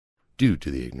Due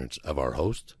to the ignorance of our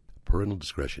host, parental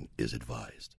discretion is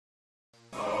advised.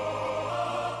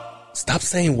 Stop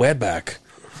saying wetback.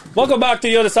 Welcome back to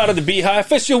the other side of the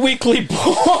beehive. It's your weekly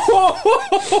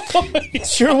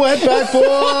It's your wetback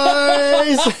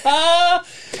boys.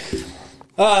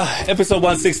 Episode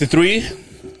 163.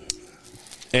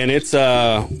 And it's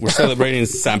we're celebrating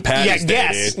St. Patrick's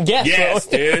Day. Dude. Yes,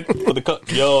 dude. For the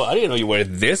yo, I didn't know you were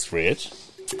this rich.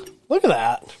 Look at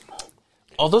that.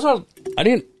 Oh, those are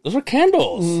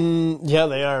candles. Yeah,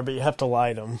 they are, but you have to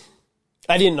light them.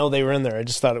 I didn't know they were in there. I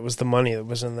just thought it was the money that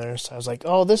was in there. So I was like,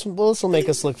 oh, this will make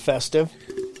us look festive.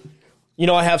 You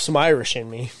know, I have some Irish in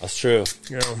me. That's true.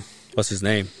 Yeah. What's his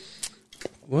name?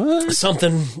 What?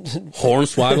 Something.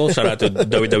 Hornswoggle. Shout out to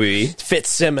WWE.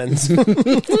 Fitzsimmons.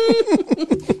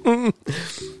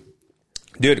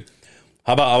 Dude,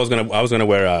 how about I was gonna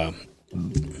wear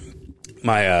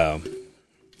my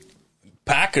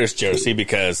Packers jersey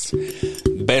because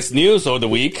best news of the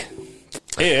week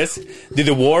is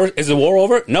the war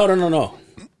over? No.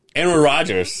 Aaron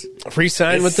Rodgers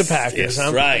Re-signed with the Packers.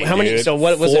 Huh? Right. How many? Dude. So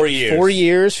what was 4 it? years. 4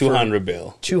 years. 200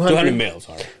 bill. 200 mil.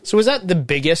 Sorry. So was that the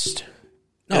biggest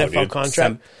NFL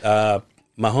contract?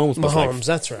 Mahomes. Mahomes.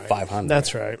 That's right. 500.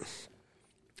 That's right.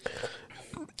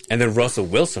 And then Russell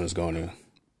Wilson is going to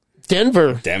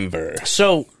Denver.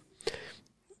 So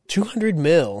 200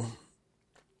 mil.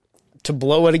 To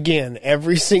blow it again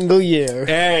every single year.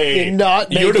 Hey, and not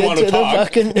make you're the it one to to the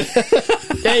talk. fucking.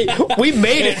 Hey, we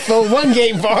made it for one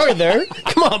game farther.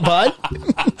 Come on, bud.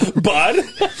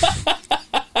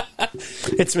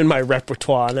 It's in my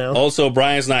repertoire now. Also,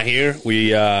 Brian's not here.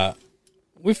 We fired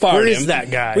him. Where is that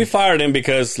guy? We fired him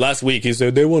because last week he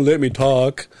said they won't let me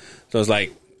talk. So I was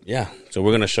like, yeah. So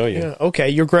we're gonna show you. Yeah, okay,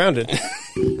 you're grounded.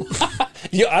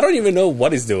 Yeah, I don't even know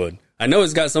what he's doing. I know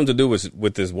it's got something to do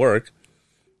with his work.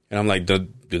 And I'm like, do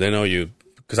they know you?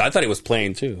 Because I thought he was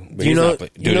playing too. But You know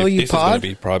you this pod? is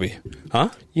gonna be probably, huh?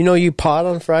 You know you pod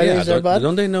on Fridays, Yeah, bud?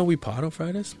 don't they know we pod on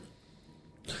Fridays?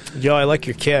 Yo, I like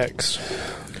your kicks.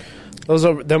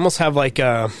 They almost have like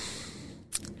a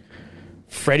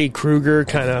Freddy Krueger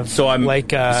kind of. So I'm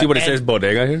like. You see what it says,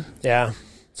 bodega here? Yeah.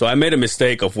 So I made a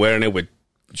mistake of wearing it with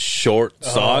short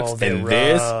socks, and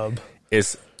rub.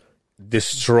 this is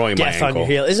destroying my Death on ankle. your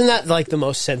heel. Isn't that like the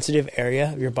most sensitive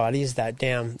area of your body? Is that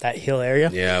heel area?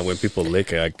 Yeah, when people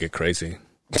lick it, I get crazy.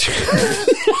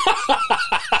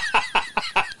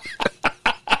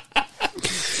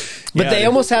 But they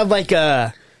almost have like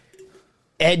a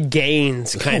Ed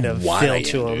Gaines kind of feel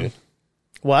to them. Dude.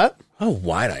 What? How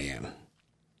wide I am.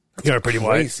 You're pretty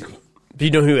Crazy. wide. Do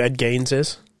you know who Ed Gaines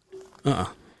is? Uh-uh.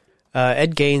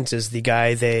 Ed Gaines is the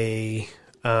guy they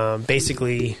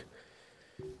basically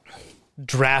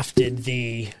drafted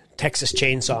the Texas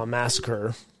Chainsaw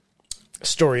Massacre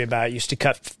story about. Used to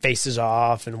cut faces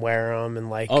off and wear them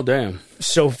and like Oh, damn.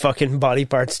 sew fucking body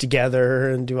parts together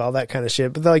and do all that kind of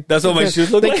shit. But like That's what my shoes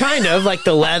look like? They kind of like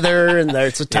the leather and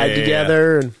it's tied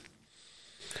together. And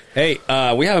Hey,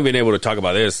 we haven't been able to talk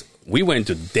about this. We went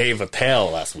to Dave Attell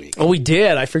last week. oh, we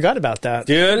did. I forgot about that,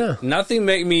 Dude, Yeah. nothing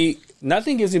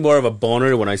gives me more of a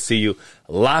boner when I see you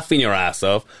laughing your ass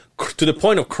off to the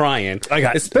point of crying.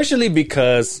 Especially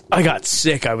because I got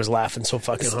sick. I was laughing so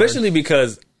fucking especially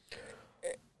because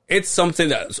it's something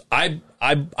that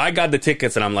I got the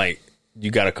tickets and I'm like, you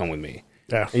got to come with me.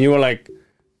 Yeah. And you were like,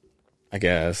 I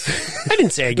guess. I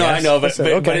didn't say I guess. No, I know, but, said,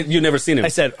 okay. but you've never seen him. I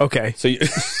said, okay. So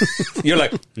you're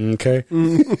like, okay.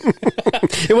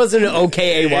 It wasn't an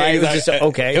okay, it was just a,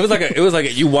 okay. It was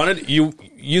like you wanted,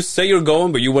 you say you're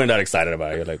going, but you weren't that excited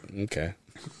about it. You're like, okay.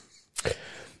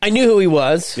 I knew who he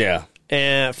was. Yeah.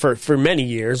 For many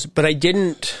years, but I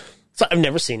didn't. So I've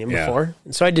never seen him before,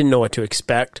 and so I didn't know what to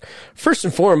expect. First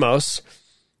and foremost,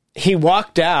 he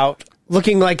walked out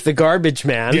looking like the garbage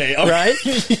man, right?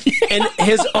 And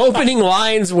his opening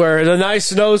lines were, "In a nice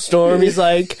snowstorm," he's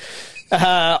like,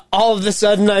 all of a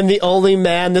sudden, I'm the only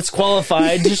man that's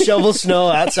qualified to shovel snow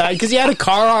outside because he had a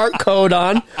Carhartt coat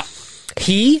on.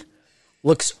 He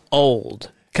looks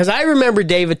old. Because I remember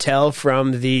Dave Attell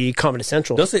from the Comedy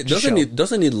Central Doesn't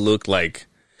show. he look like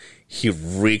he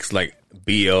reeks like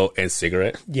BO and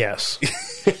cigarette? Yes.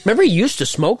 Remember, he used to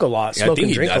smoke a lot, I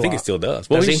think he still does.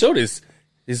 Well, Does he he? showed his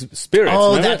spirits.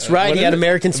 Oh, remember? that's right. What He is had it?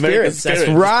 American Spirits. That's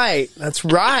right. That's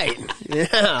right.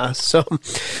 Yeah. So,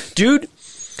 dude,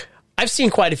 I've seen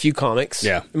quite a few comics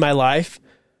in my life.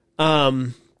 I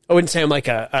wouldn't say I'm like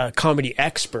a comedy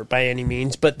expert by any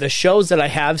means, but the shows that I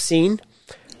have seen,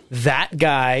 that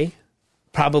guy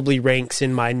probably ranks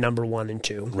in my number 1 and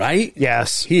 2. Right?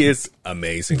 Yes. He is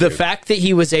amazing. The fact that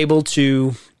he was able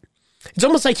to... It's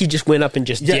almost like he just went up and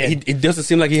just did. It doesn't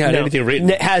seem like he had anything written.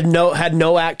 Had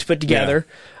no act put together.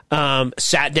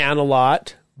 Sat down a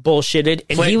lot. Bullshitted,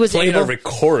 and he was playing able a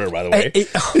recorder, by the way.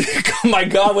 Oh my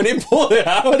God, when he pulled it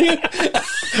out of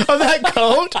that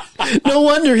coat, no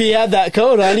wonder he had that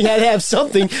coat on. He had to have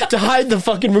something to hide the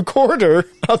fucking recorder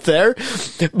up there.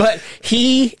 But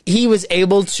he was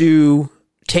able to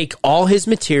take all his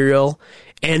material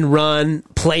and run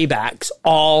playbacks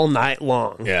all night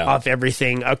long off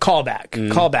everything. A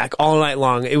callback all night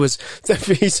long. It was,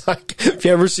 he's like, if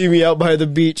you ever see me out by the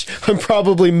beach, I'm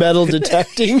probably metal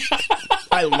detecting.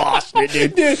 I lost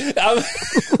it, dude.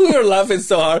 We were laughing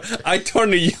so hard. I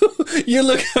turned to you. You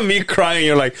look at me crying.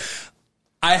 You're like,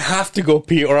 I have to go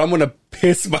pee or I'm going to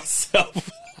piss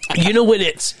myself. You know when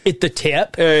it's at the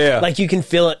tip? Yeah. Like you can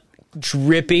feel it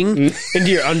dripping into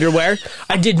your underwear.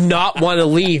 I did not want to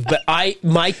leave, but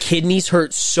my kidneys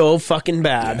hurt so fucking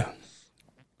bad. Yeah.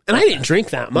 And I didn't drink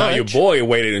that much. Now, your boy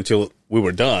waited until we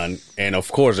were done, and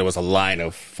of course there was a line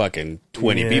of fucking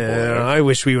 20 people there. I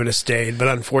wish we would have stayed, but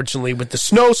unfortunately with the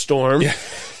snowstorm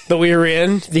that we were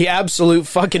in, the absolute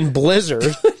fucking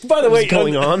blizzard by the way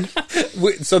going on.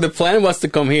 So the plan was to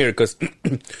come here because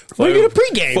we're going to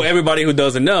pregame. For everybody who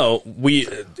doesn't know, we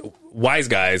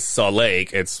Wiseguys, Salt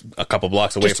Lake, it's a couple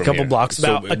blocks away from here. Just a couple blocks,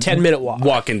 about a 10-minute walk.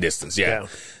 Walking distance, yeah.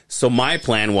 So my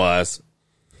plan was,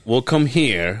 we'll come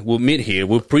here, we'll meet here,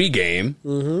 we'll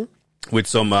pregame with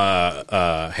some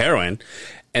heroin,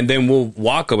 and then we'll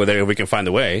walk over there if we can find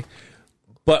a way.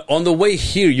 But on the way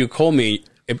here, you called me,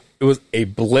 it was a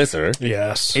blizzard.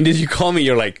 Yes. And did you call me,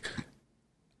 you're like,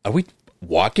 are we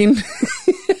walking?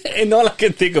 And all I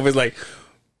can think of is like,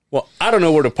 well, I don't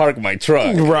know where to park my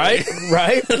truck. Right.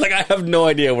 Like, I have no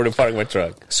idea where to park my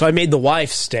truck. So I made the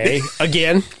wife stay.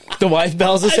 Again, the wife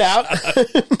bails us out.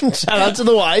 Shout out to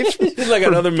the wife. She's like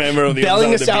another member of the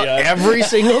bailing us out every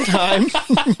single time.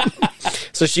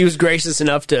 So she was gracious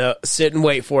enough to sit and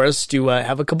wait for us to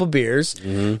have a couple beers.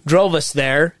 Drove us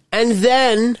there. And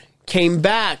then came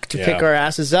back to pick our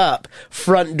asses up.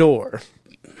 Front door.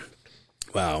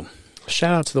 Wow.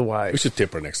 Shout out to the wife. We should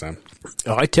tip her next time.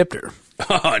 Oh, I tipped her.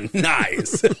 Oh,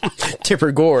 nice.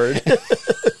 Tipper gourd.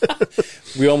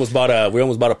 We almost bought a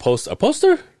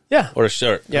poster? Yeah. Or a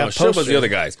shirt. Yeah, no, a shirt was the other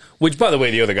guy's. Which, by the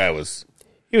way, the other guy was...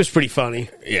 He was pretty funny.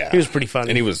 Yeah. He was pretty funny.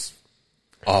 And he was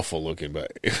awful looking,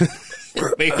 but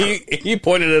he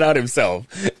pointed it out himself.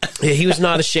 Yeah, he was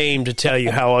not ashamed to tell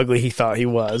you how ugly he thought he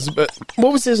was. But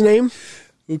what was his name?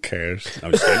 Who cares?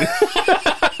 I'm just kidding.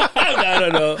 I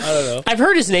don't know. I've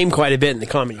heard his name quite a bit in the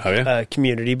comedy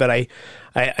community, but I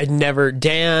never...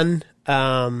 Dan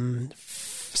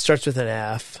starts with an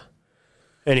F.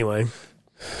 Anyway.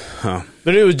 Huh.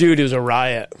 But it was a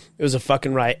riot. It was a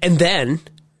fucking riot. And then,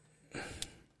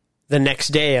 the next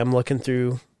day, I'm looking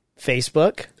through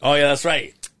Facebook. Oh, yeah, that's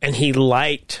right. And he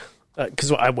liked...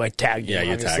 Because I tagged him,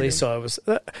 you obviously. tagged him. So I was...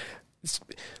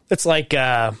 it's like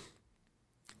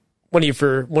one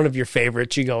of your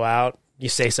favorites. You go out, you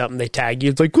say something, they tag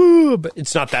you. It's like, ooh, but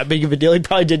it's not that big of a deal. He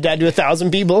probably did that to 1,000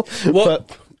 people. Well,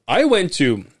 I went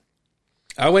to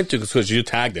because you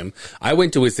tagged him. I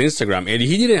went to his Instagram, and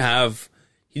he didn't have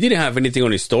anything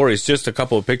on his stories. Just a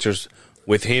couple of pictures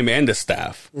with him and the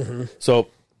staff. So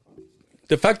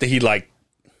the fact that he liked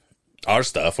our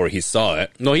stuff or he saw it,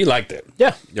 no, he liked it.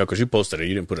 Yeah, because you posted it,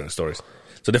 you didn't put it in the stories.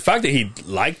 So the fact that he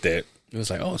liked it, it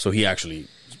was like, oh, so he actually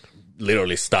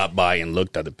literally stopped by and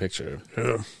looked at the picture.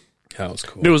 Yeah. That was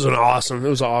cool. It was an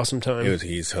awesome time.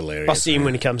 He's hilarious. I'll see him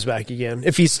when he comes back again.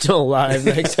 If he's still alive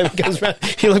next time he comes back.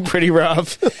 He looked pretty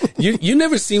rough. You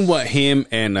never seen what him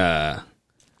and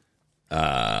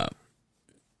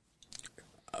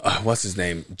what's his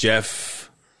name? Jeff,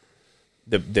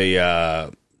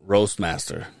 the roast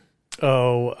master.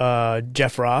 Oh,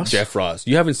 Jeff Ross. Jeff Ross.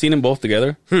 You haven't seen them both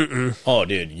together? Oh,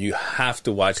 dude, you have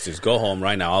to watch this. Go home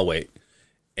right now. I'll wait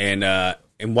and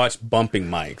watch Bumping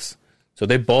Mics. So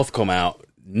they both come out,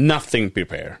 nothing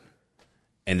prepared.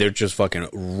 And they're just fucking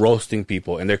roasting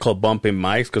people. And they're called bumping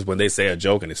mics because when they say a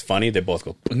joke and it's funny, they both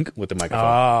go with the microphone.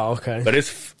 Oh, okay. But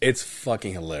it's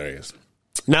fucking hilarious.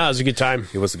 No, it was a good time.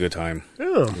 It was a good time.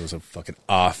 Yeah. It was a fucking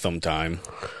awesome time.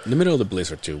 In the middle of the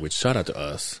blizzard, too, which shout out to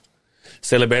us.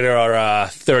 Celebrated our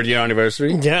 3rd year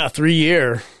anniversary. Yeah, 3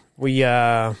 year. We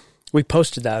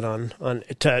posted that on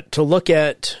to look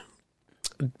at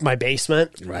my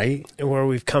basement, right, and where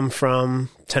we've come from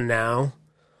to now.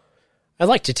 I'd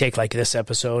like to take like this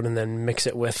episode and then mix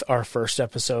it with our first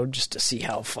episode just to see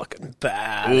how fucking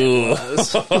bad it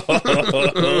was.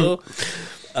 Oh,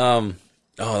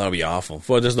 that'll be awful.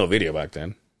 Well, there's no video back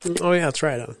then. Oh yeah, that's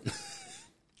right.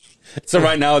 So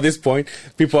right now at this point,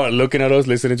 people are looking at us,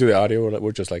 listening to the audio.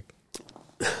 We're just like,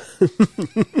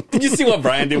 did you see what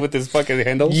Brian did with his fucking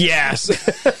handle? Yes.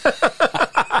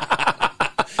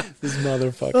 This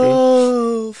motherfucker.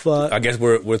 Oh fuck! I guess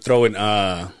we're throwing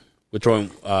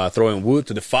wood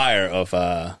to the fire of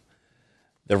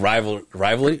the rivalry.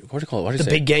 What do you call it? What do you say?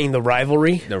 The big game, the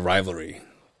rivalry. The rivalry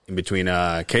in between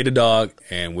K the Dog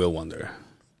and Will Wonder.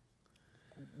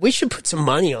 We should put some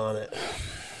money on it.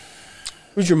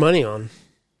 Who's your money on?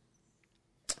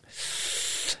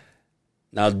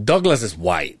 Now Douglas is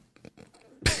white.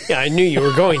 Yeah, I knew you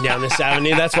were going down this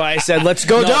avenue. That's why I said, "Let's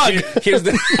go, Doug." Here's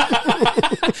the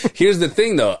here's the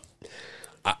thing, though.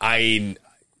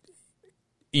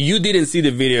 You didn't see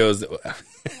the videos.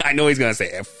 I know he's gonna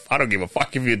say, "I don't give a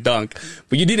fuck if you dunk,"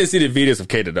 but you didn't see the videos of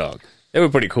K the Dog. They were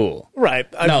pretty cool, right?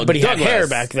 No, but he had hair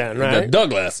back then, right?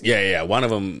 Douglas, yeah, one of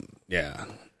them, yeah.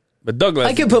 But Douglas,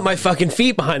 I could put my fucking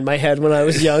feet behind my head when I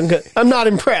was young. I'm not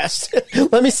impressed.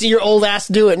 Let me see your old ass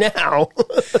do it now.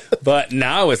 But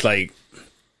now it's like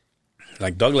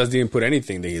Douglas didn't put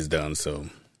anything that he's done. So,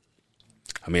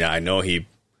 I mean, I know he's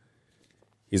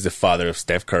the father of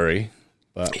Steph Curry,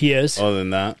 but he is. Other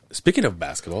than that, speaking of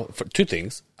basketball, for two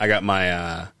things, I got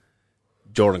my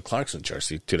Jordan Clarkson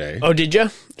jersey today. Oh, did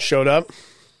you? Showed up?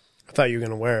 I thought you were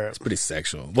gonna wear it. It's pretty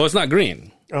sexual. Well, it's not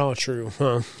green. Oh, true.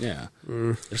 Huh? Yeah.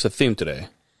 There's a theme today.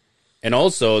 And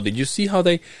also, did you see how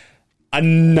they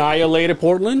annihilated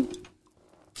Portland?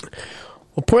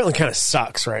 Well, Portland kind of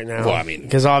sucks right now. Well, I mean,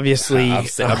 because obviously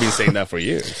I've been saying that for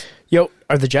years. Yo,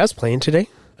 are the Jazz playing today?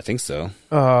 I think so.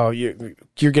 Oh, you're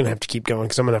gonna have to keep going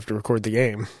because I'm gonna have to record the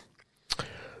game.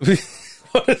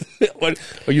 What?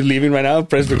 Are you leaving right now?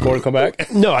 Press record and come back?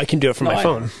 No, I can do it from my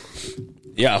phone.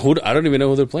 Yeah, I don't even know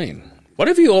who they're playing. What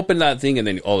if you open that thing and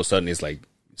then all of a sudden it's like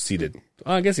seated?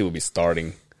 Oh, I guess it would be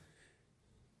starting.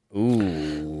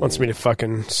 Ooh. Wants me to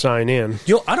fucking sign in.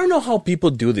 Yo, I don't know how people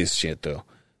do this shit though.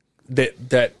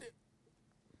 That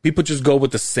people just go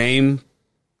with the same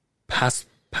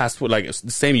password, like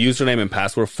the same username and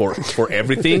password for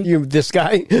everything. This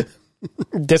guy.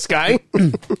 This guy.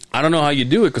 I don't know how you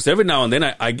do it because every now and then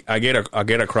I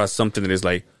get across something that is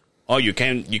like, oh, you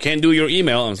can't do your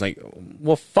email. I was like,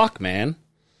 well, fuck, man.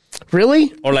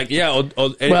 Really? Or like, yeah.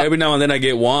 Every now and then I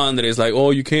get one that is like,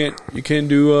 oh, you can't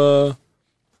do.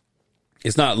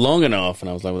 It's not long enough, and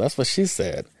I was like, well, that's what she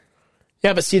said.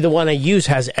 Yeah, but see, the one I use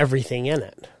has everything in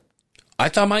it. I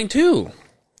thought mine too.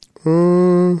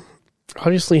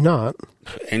 Obviously not.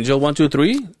 Angel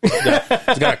 123.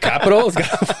 It's got a capital.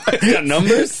 It's got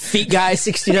numbers. Feet guy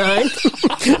 69.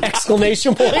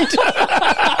 Exclamation point.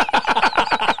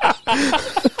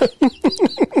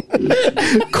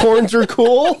 Corns are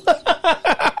cool.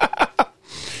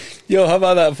 Yo, how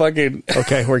about that fucking?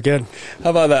 Okay, we're good.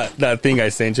 How about that thing I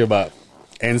sent you about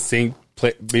NSYNC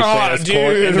be played as dude,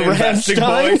 Korn, and then Bastard Boy,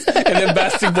 Rammstain? and then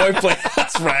Bastard Boy played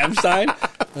as Rammstein.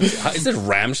 Is it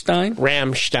Rammstein?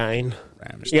 Rammstain.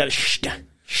 Rammstein. You got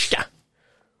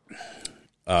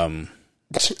shta.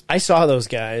 I saw those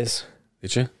guys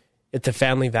Did you? at the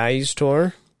Family Values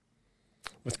tour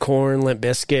with Korn, Limp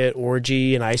Bizkit,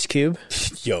 Orgy, and Ice Cube.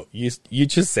 Yo, you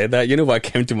just said that. You know what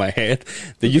came to my head?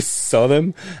 That you saw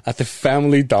them at the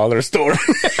Family Dollar store.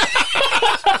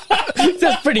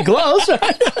 That's pretty close.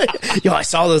 Yo, I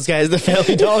saw those guys at the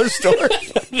Family Dollar store.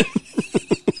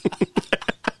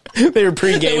 They were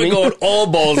pre-gaming. They were going all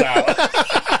balls out.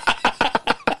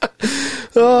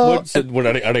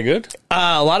 Are they good?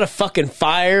 A lot of fucking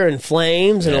fire and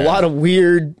flames and a lot of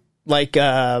weird, like,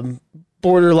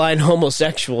 borderline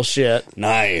homosexual shit.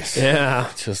 Nice. Yeah.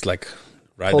 Just like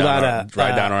right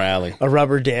down our alley. A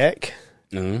rubber dick.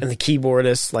 And the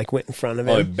keyboardist like went in front of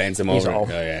him. Oh, it bends him over.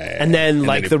 And then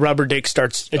the rubber dick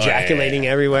starts ejaculating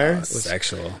everywhere. It was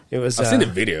sexual. It was. I've seen the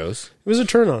videos. It was a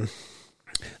turn on.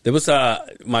 There was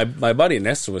my buddy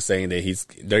Nestor was saying that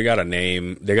they got a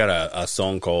name. They got a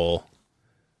song called.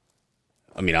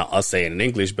 I mean, I'll say it in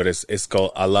English, but it's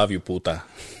called "I Love You, Puta."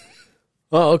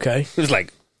 Oh, okay. It's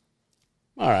like,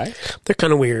 all right. They're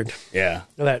kind of weird. Yeah.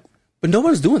 That. But no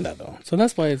one's doing that though, so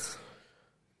that's why it's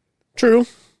True.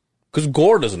 Because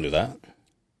Gwar doesn't do that.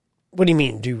 What do you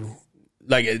mean, do?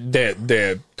 Like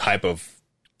their type of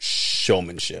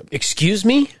showmanship. Excuse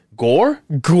me? Gwar?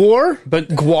 But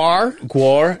Gwar?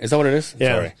 Gwar? Is that what it is?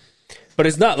 Yeah. Sorry. But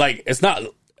it's not like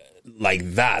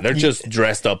that. They're just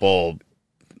dressed up all.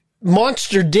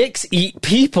 Monster dicks eat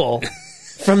people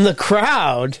from the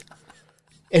crowd.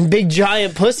 And big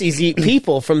giant pussies eat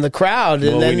people from the crowd,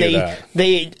 and then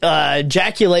they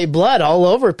ejaculate blood all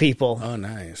over people. Oh,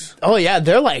 nice. Oh yeah,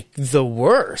 they're like the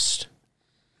worst.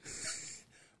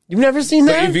 You've never seen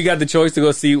that? If you got the choice to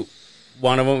go see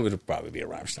one of them, it would probably be a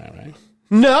Rammstein, right?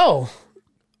 No,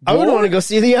 I would want to go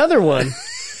see the other one.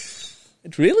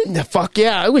 Really? The fuck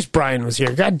yeah! I wish Brian was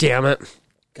here. God damn it!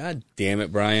 God damn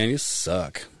it, Brian, you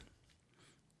suck.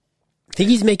 Think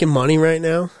he's making money right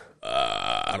now?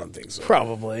 I don't think so.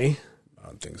 Probably. I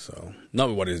don't think so. Not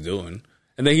with what he's doing.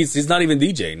 And then he's not even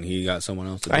DJing. He got someone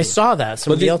else to do I saw that.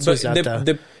 Somebody else was at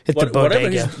the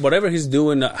bodega. Whatever he's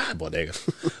doing, bodega.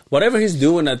 Whatever he's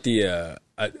doing at the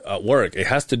at work, it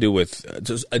has to do with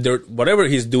whatever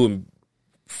he's doing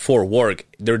for work.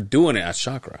 They're doing it at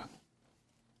Chakra.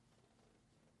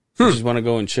 He just want to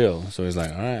go and chill. So he's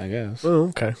like, all right, I guess. Oh,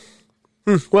 okay.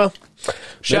 Well,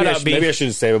 shout out, B. Maybe I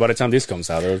shouldn't say, but by the time this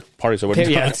comes out, their parties are done.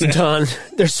 Yeah, it's done.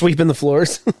 They're sweeping the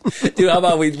floors. Dude, how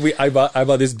about I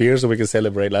bought this beer so we can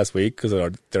celebrate last week because of our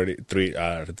third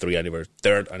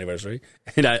anniversary,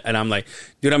 and I'm like,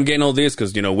 dude, I'm getting all this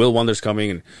because Will Wonder's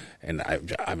coming, and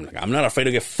I'm not afraid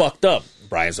to get fucked up,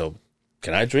 Brian. So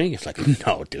can I drink? It's like,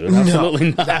 no, dude,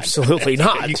 absolutely not. Absolutely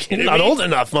not. You're not old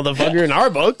enough, motherfucker, in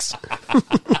our books.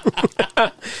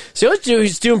 So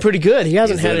he's doing pretty good. He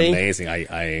hasn't had any. Amazing.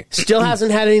 I still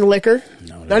hasn't had any liquor.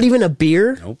 No, not even a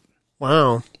beer. Nope.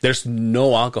 Wow. There's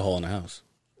no alcohol in the house.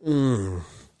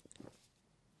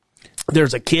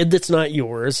 There's a kid that's not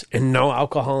yours and no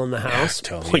alcohol in the house.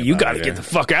 Well, you got to get the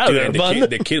fuck out of there, bud.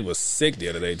 The kid was sick the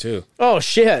other day too. Oh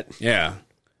shit. Yeah.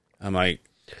 I'm like,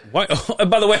 what? Oh,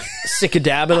 by the way, sick of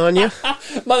dabbing on you.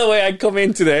 By the way, I come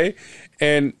in today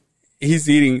and he's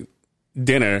eating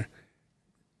dinner.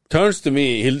 Turns to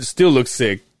me, he still looks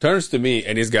sick. Turns to me,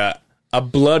 and he's got a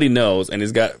bloody nose, and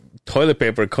he's got toilet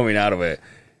paper coming out of it.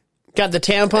 Got the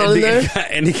tampon in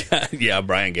there? Yeah,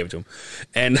 Brian gave it to him.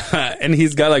 And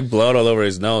he's got like blood all over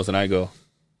his nose, and I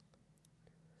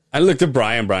looked at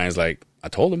Brian. Brian's like, I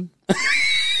told him.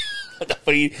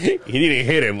 But he didn't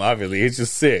hit him, obviously. He's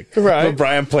just sick. Right. But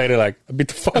Brian played it like, I beat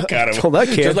the fuck out of him. Told that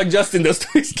kid. Just like Justin does to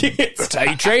his kids. That's how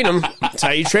you train them. That's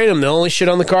how you train them. They'll only shit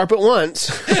on the carpet once.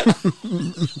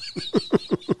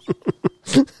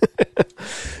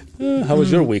 How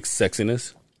was your week's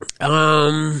sexiness?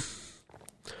 Well,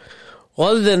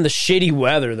 other than the shitty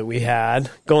weather that we had,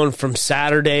 going from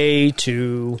Saturday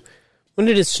to, when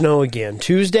did it snow again?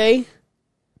 Tuesday?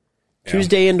 Yeah.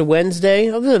 Tuesday into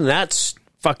Wednesday? Other than that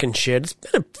fucking shit, it's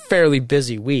been a fairly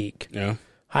busy week. Yeah.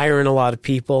 Hiring a lot of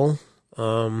people.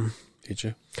 Did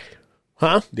you?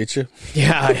 Huh? Did you?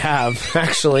 Yeah, I have,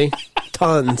 actually.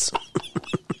 Tons.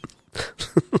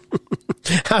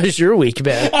 How's your week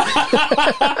been?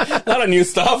 A lot of new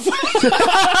stuff.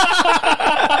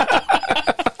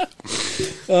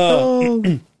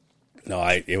 No,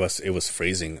 it was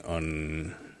freezing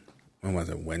on, when was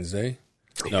it, Wednesday?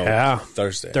 No, yeah.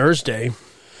 Thursday.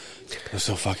 It was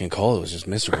so fucking cold. It was just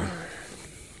miserable.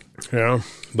 Yeah.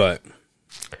 But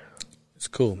it's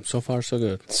cool. So far, so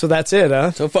good. So that's it,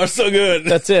 huh? So far, so good.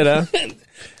 That's it, huh?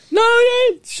 No,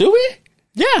 yeah. Should we?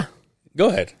 Yeah. Go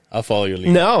ahead. I'll follow your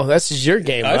lead. No, this is your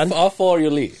game, bud. I'll follow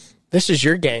your lead. This is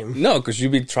your game. No, because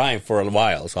you've been trying for a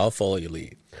while, so I'll follow your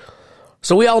lead.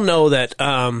 So we all know that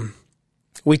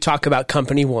we talk about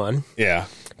Company One. Yeah.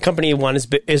 Company One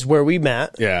is where we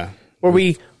met. Yeah. Where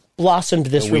we blossomed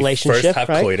this relationship, first have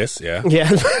right? coitus, yeah. Yeah.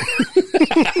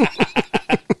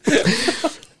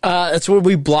 That's where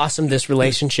we blossomed this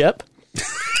relationship.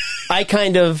 I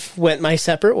kind of went my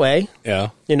separate way. Yeah.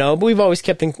 But we've always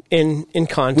kept in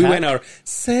contact. We went our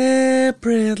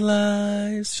separate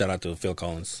lives. Shout out to Phil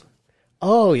Collins.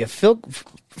 Oh, yeah. Phil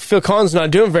Collins not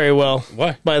doing very well.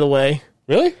 Why? By the way.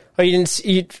 Really? Oh, you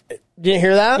didn't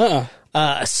hear that? Uh-uh.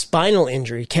 A spinal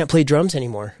injury. Can't play drums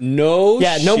anymore. No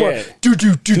Yeah, no more.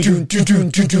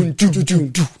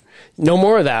 No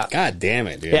more of that. God damn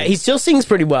it, dude. Yeah, he still sings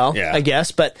pretty well, Yeah. I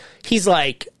guess, but he's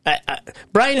like,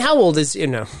 Brian, how old is,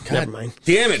 never mind.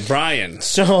 Damn it, Brian.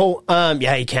 So,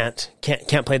 yeah, he can't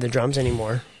play the drums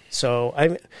anymore. So,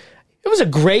 it was a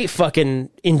great fucking,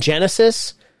 in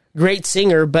Genesis, great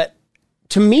singer, but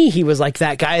to me, he was like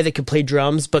that guy that could play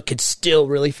drums, but could still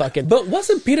really fucking... But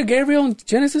wasn't Peter Gabriel in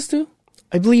Genesis too?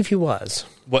 I believe he was.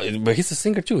 But he's a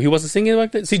singer too. He wasn't singing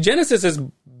like that. See, Genesis is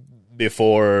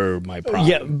before my prime.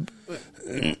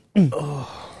 Yeah.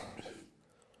 Oh.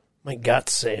 My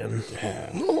gut's saying,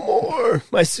 no more.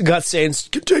 My gut's saying,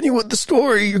 continue with the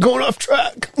story. You're going off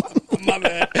track. My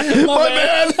bad. My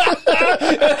bad.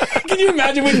 Can you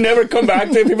imagine we'd never come back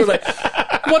to it? People like,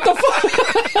 what the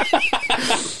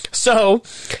fuck? So,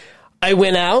 I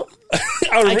went out.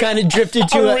 I kind of drifted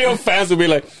to our real fans would be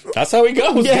like, that's how he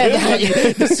goes.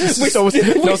 Yeah,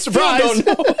 no surprise.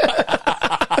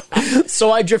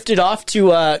 So I drifted off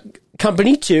to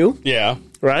Company 2. Yeah.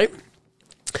 Right?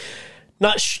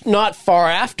 Not far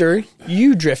after,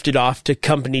 you drifted off to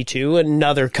Company 2,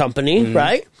 another company,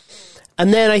 right?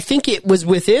 And then I think it was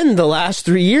within the last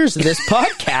 3 years of this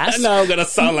podcast. Now I'm going to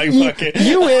sound like fucking...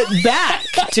 You went back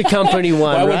to Company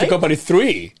 1, I went to Company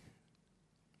 3.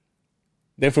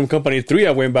 Then from company 3,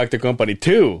 I went back to company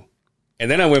 2. And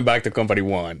then I went back to company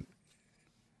 1.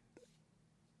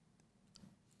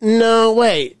 No,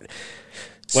 wait.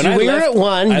 When So I we were left, at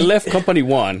 1. I left company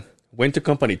 1, went to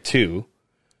company 2.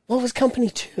 What was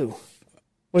company 2?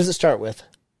 What does it start with?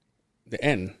 The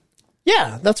N.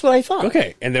 Yeah, that's what I thought.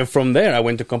 Okay. And then from there, I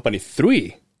went to company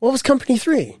 3. What was company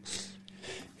 3?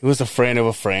 He was a friend of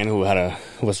a friend who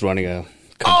was running a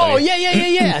company. Oh,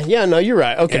 yeah. Yeah, no, you're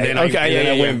right. Okay. And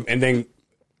then and then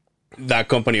that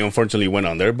company unfortunately went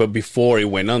under, but before it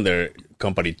went under,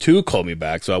 company 2 called me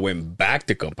back, so I went back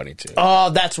to company 2. Oh,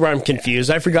 that's where I'm confused.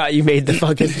 I forgot you made the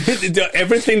fucking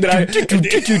everything that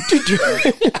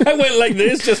I went like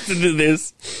this just to do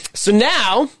this. So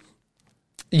now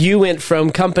you went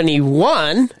from company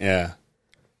 1 Yeah.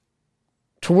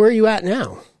 to where are you at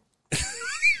now?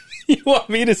 You want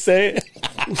me to say it?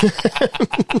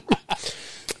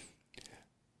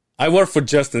 I work for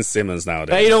Justin Simmons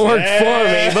nowadays. Hey, you don't work for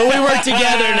me, but we work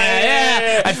together now.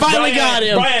 Yeah, I finally got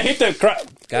him. Brian, hit the crap.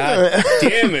 God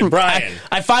damn it, Brian.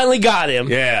 I finally got him.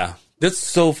 Yeah. That's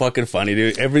so fucking funny,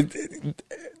 dude.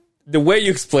 The way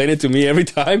you explain it to me every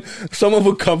time, someone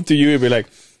will come to you and be like,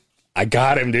 I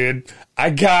got him, dude. I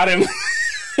got him.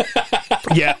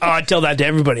 Yeah, I tell that to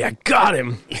everybody. I got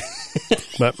him.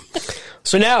 But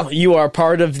so now you are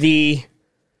part of the...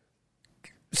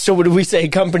 So what do we say,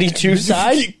 company 2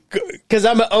 side? Because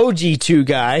I'm an OG 2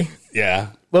 guy. Yeah.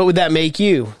 What would that make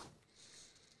you?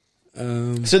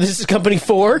 So this is company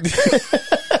 4?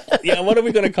 Yeah, what are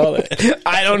we going to call it?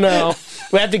 I don't know.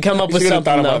 We have to come up with something,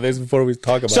 thought about this before we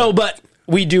talk about it. But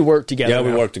we do work together. Yeah,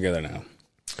 we work together now.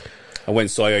 I went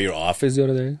and saw you at your office the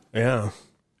other day. Yeah.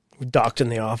 We docked in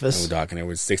the office. We docking it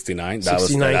with 69.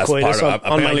 69 that's coitus part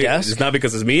of, on my desk. It's not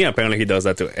because it's me. Apparently, he does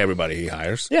that to everybody he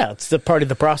hires. Yeah, it's the part of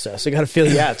the process. You got to feel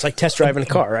it's like test driving a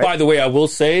car, right? By the way, I will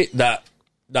say that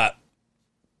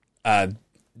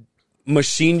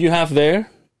machine you have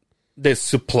there that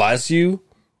supplies you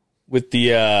with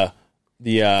the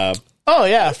Oh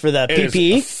yeah, for the it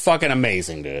PPE. is fucking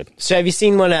amazing, dude. So have you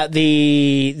seen one at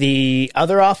the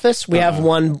other office? We have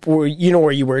one where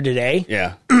where you were today.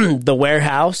 Yeah. The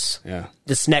warehouse. Yeah.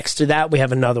 Just next to that, we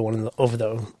have another one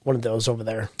one of those over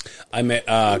there. I met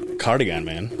Cardigan,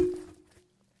 man.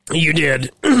 You did.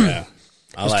 Yeah.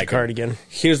 I Mr. like Cardigan. it.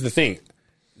 Here's the thing.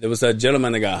 There was a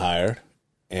gentleman that got hired,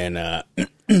 and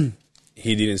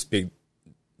he didn't speak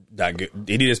that good.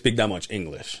 He didn't speak that much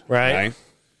English. Right.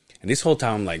 And this whole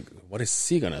time, I'm like, what is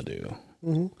he gonna do?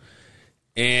 Mm-hmm.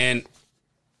 And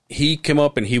he came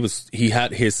up and he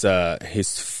had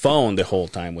his phone the whole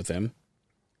time with him,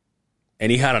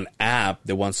 and he had an app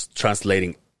that was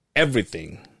translating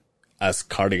everything as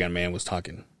Cardigan Man was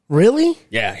talking. Really?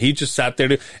 Yeah, he just sat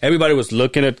there. Everybody was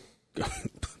looking at.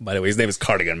 By the way, his name is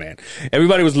Cardigan Man.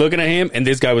 Everybody was looking at him, and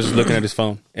this guy was just looking at his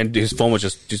phone, and his phone was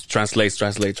just translate.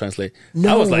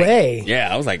 No I was way. Like,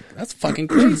 yeah, I was like, that's fucking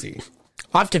crazy.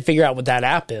 I'll have to figure out what that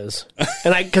app is,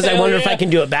 and I wonder if I can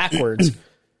do it backwards.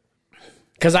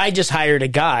 Because I just hired a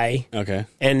guy, Okay.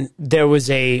 and there was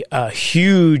a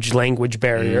huge language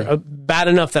barrier, bad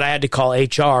enough that I had to call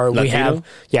HR. Latino?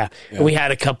 We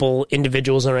had a couple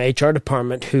individuals in our HR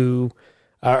department who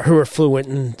are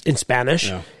fluent in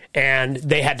Spanish, and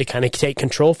they had to kind of take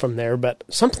control from there. But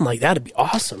something like that would be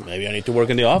awesome. Maybe I need to work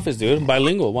in the office, dude.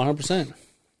 Bilingual, 100%.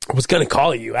 I was going to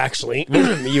call you, actually.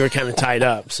 You were kind of tied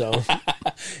up, so.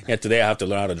 Yeah, today I have to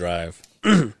learn how to drive.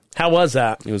 How was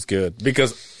that? It was good.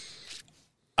 Because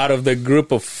out of the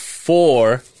group of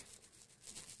 4,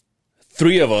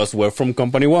 3 of us were from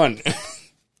Company 1.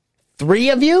 3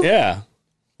 of you? Yeah.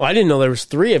 Well, I didn't know there was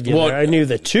 3 of you there. I knew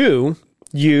the 2,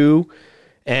 you,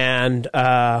 and...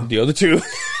 the other 2.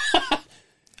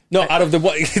 No, out of the...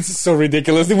 It's so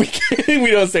ridiculous that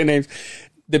we don't say names.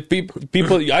 The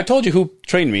people... I told you who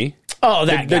trained me. Oh,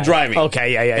 that the guy. driving.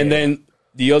 Okay, yeah. And then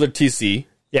the other TC.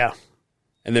 Yeah.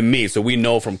 And then me, so we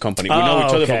know from company. We know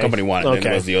each other from Company 1, and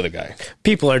then it was the other guy.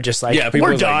 People are just like, people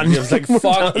we're was done. Like, it was like,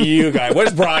 fuck you, guy.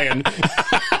 Where's Brian?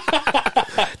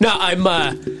 No,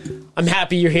 I'm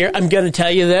happy you're here. I'm going to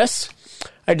tell you this.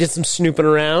 I did some snooping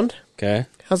around. Okay.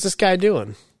 How's this guy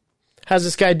doing?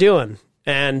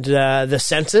 And the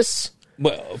census.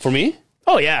 Well, for me?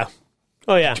 Oh, yeah.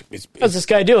 How's this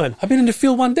guy doing? I've been in the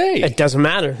field one day. It doesn't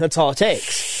matter. That's all it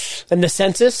takes. And the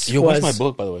census where's my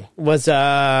book, by the way?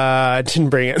 I didn't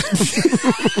bring it.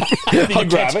 Did you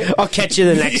grab it? I'll catch you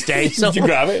the next day. So, Did you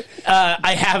grab it?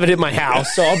 I have it in my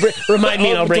house, so remind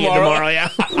me and I'll bring it tomorrow, yeah.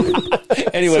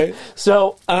 Anyway.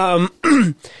 So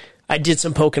I did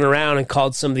some poking around and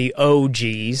called some of the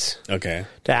OGs to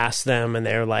ask them, and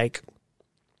they're like,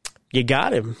 you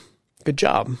got him. Good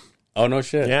job. Oh, no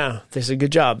shit. Yeah, they said,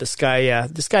 good job. This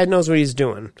guy knows what he's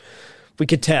doing. We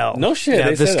could tell. No shit. Yeah,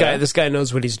 they said that. this guy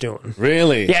knows what he's doing.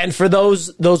 Really? Yeah, and for those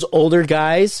older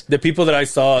guys, The people that I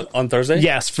saw on Thursday?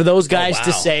 yes, for those guys to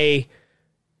wow. say,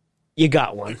 you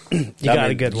got one. You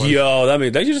got a good one. Yo,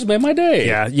 that you just made my day.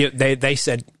 Yeah, they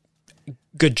said,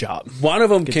 good job. One of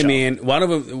them came in. One of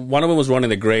them was running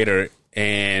the grader,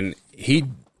 and he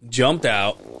jumped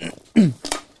out.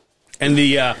 And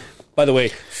by the way,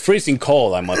 freezing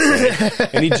cold, I must say.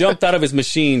 And he jumped out of his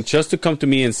machine just to come to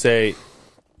me and say,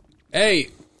 "Hey,"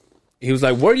 he was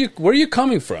like, "Where are you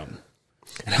coming from?"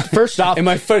 First off, And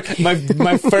my first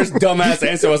dumbass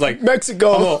answer was like,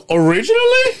 Mexico.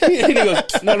 Originally? And he goes,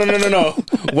 no.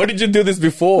 Where did you do this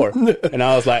before? And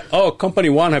I was like, oh, Company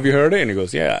One, have you heard it? And he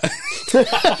goes, yeah.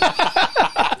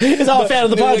 He's all a fan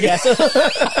of the podcast.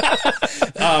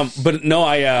 But no,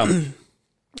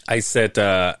 I said,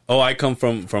 I come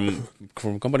from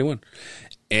Company One.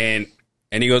 And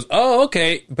he goes, oh,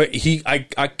 okay. But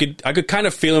I could kind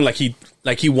of feel him like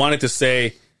he wanted to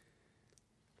say,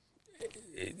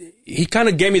 he kind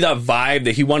of gave me that vibe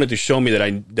that he wanted to show me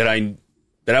that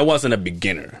I wasn't a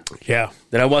beginner. Yeah.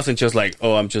 That I wasn't just like,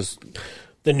 oh, I'm just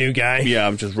The new guy. yeah,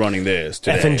 I'm just running this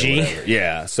today. F and G. or whatever.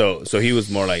 Yeah. So he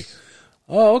was more like,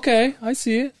 oh, okay, I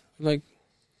see it. Like,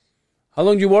 how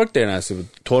long do you work there? And I said, a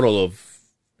total of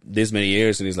this many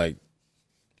years. And he's like,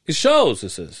 it shows. It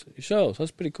says it shows.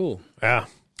 That's pretty cool. Yeah.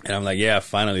 And I'm like, yeah,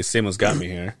 finally, Simmons got me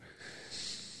here.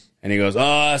 And he goes,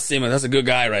 oh, Simmons, that's a good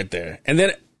guy right there. And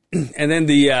then at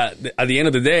the end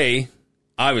of the day,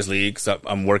 obviously, because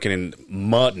I'm working in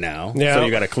mud now, Yeah. so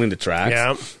you got to clean the tracks.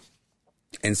 Yeah.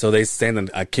 And so they send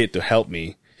a kid to help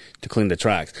me to clean the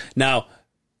tracks. Now,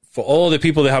 for all the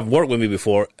people that have worked with me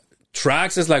before,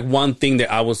 tracks is like one thing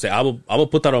that I will say, I will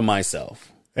put that on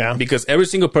myself. Yeah. Because every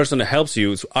single person that helps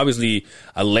you is obviously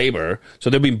a labor. So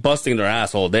they've been busting their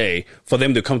ass all day for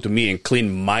them to come to me and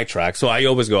clean my track. So I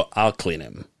always go, I'll clean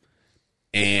him.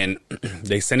 And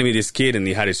they sent me this kid and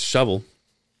he had his shovel.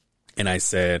 And I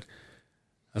was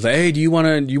like, hey, you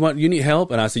need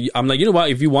help? And I'm like, you know what?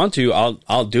 If you want to,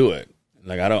 I'll do it.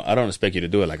 Like, I don't expect you to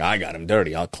do it. Like, I got him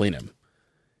dirty. I'll clean him.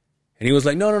 And he was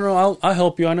like, no, I'll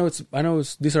help you. I know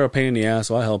these are a pain in the ass,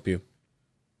 so I'll help you.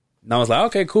 And I was like,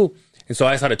 okay, cool. And so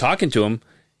I started talking to him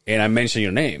and I mentioned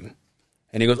your name.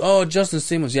 And he goes, oh, Justin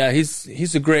Simmons. Yeah,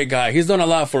 he's a great guy. He's done a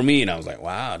lot for me. And I was like,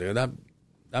 wow, dude,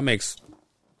 that makes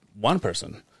one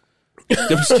person.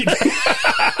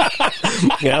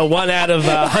 Yeah, 1 out of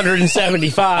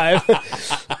 175.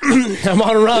 I'm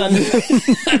on a run.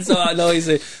 So I know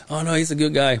he's a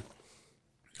good guy.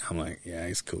 I'm like, yeah,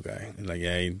 he's a cool guy. He's like,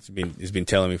 yeah, he's been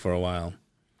telling me for a while.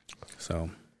 So,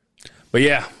 but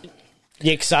yeah,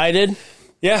 You excited?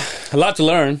 yeah, a lot to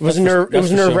learn. It was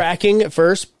nerve-wracking at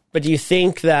first, but do you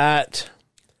think that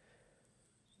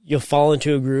you'll fall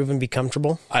into a groove and be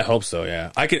comfortable? I hope so.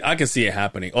 Yeah, I can see it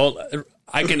happening.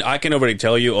 I can already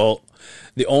tell you.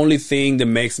 The only thing that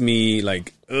makes me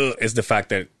like is the fact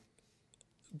that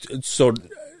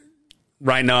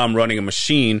right now I'm running a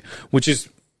machine, which is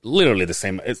literally the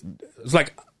same. It's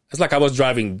like I was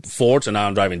driving Fords and now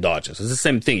I'm driving Dodges. It's the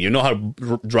same thing. You know how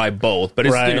to drive both, but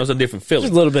it's Right. It's a different feeling.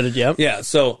 Just a little bit of, yeah. Yeah.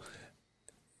 So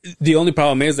the only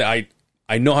problem is that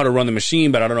I know how to run the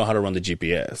machine, but I don't know how to run the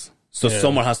GPS. So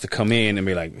someone has to come in and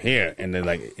be like, here. And then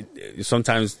like,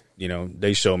 sometimes,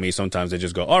 they show me, sometimes they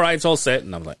just go, all right, it's all set.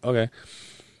 And I'm like, okay.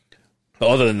 But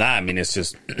other than that, I mean, it's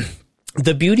just.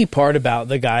 The beauty part about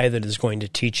the guy that is going to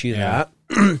teach you that,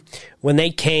 when they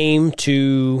came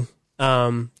to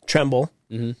Tremble,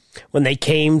 when they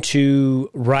came to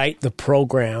write the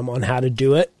program on how to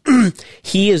do it,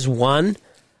 he is one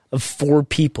of 4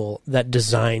 people that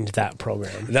designed that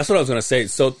program. That's what I was going to say.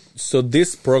 So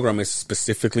this program is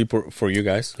specifically for you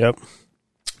guys. Yep.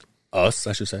 Us,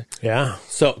 I should say. Yeah.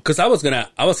 So, because I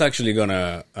was actually going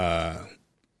to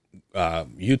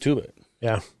YouTube it.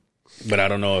 Yeah. But I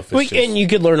don't know if it's just. And you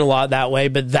could learn a lot that way,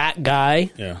 but that guy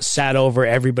sat over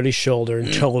everybody's shoulder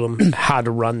and told them how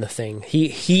to run the thing.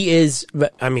 He is,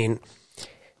 I mean,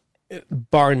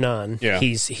 bar none. Yeah.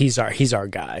 He's our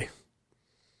guy.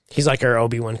 He's like our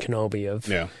Obi-Wan Kenobi of.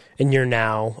 Yeah. And you're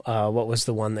now, what was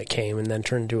the one that came and then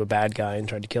turned into a bad guy and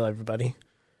tried to kill everybody?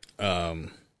 All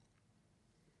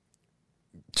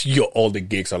the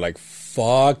geeks are like,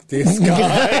 fuck this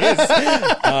guy.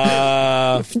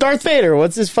 Darth Vader,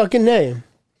 what's his fucking name?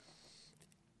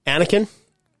 Anakin?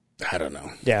 I don't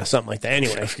know. Yeah, something like that.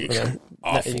 Anyway.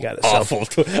 Awful. You got it. Awful.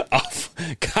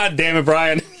 God damn it,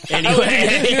 Brian. Anyway.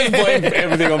 Just blame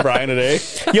everything on Brian today.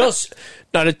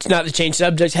 Not to change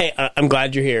subjects. Hey, I'm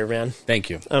glad you're here, man. Thank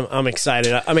you. I'm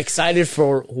excited. I'm excited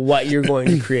for what you're going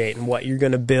to create and what you're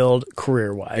going to build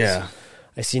career-wise. Yeah.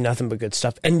 I see nothing but good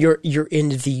stuff. And you're in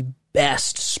the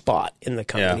best spot in the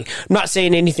company. I'm not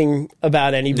saying anything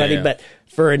about anybody, but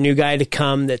for a new guy to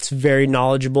come that's very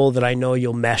knowledgeable, that I know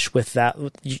you'll mesh with that,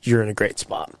 you're in a great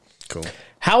spot. Cool.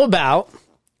 How about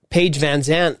Paige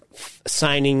VanZant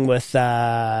signing with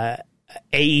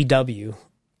AEW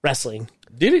Wrestling?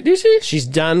 Did she? She's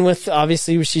done with the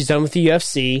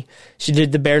UFC. She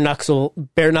did the bare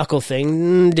knuckle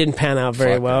thing. Didn't pan out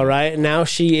very well, right? And now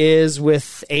she is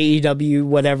with AEW,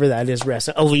 whatever that is,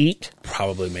 wrestling Elite.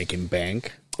 Probably making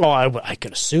bank. Oh, I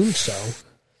could assume so.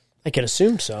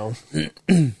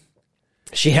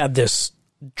 She had this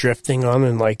drift thing on,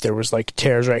 and like there was like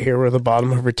tears right here where the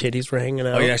bottom of her titties were hanging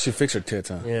out. Oh yeah, she fixed her tits,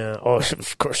 huh? Yeah. Oh,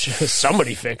 of course,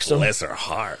 somebody fixed them. Bless her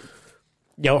heart.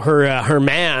 Her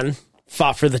man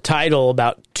fought for the title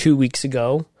about 2 weeks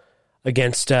ago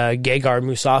against Gegard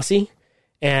Mousasi,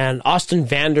 and Austin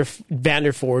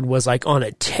Vanderford was like on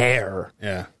a tear.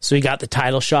 Yeah. So he got the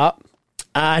title shot.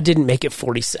 Didn't make it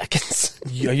 40 seconds.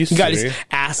 Are you serious? He got his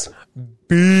ass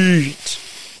beat.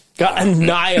 Got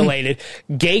annihilated.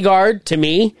 Gegard, to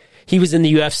me, he was in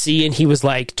the UFC and he was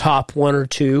like top 1 or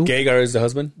 2. Gegard is the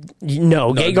husband?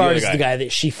 No, Gegard is the guy that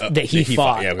he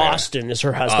fought. Yeah, Austin is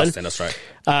her husband. Austin, that's right.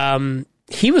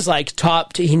 He was like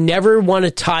he never won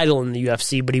a title in the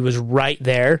UFC, but he was right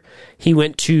there. He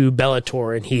went to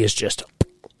Bellator, and he is just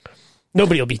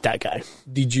nobody will beat that guy.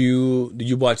 Did you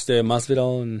watch the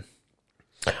Masvidal? And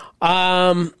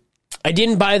I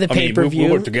didn't buy the pay-per-view.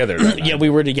 We were together. Right? Yeah, we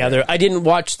were together. I didn't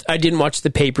watch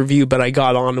the pay-per-view, but I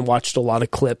got on and watched a lot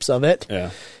of clips of it.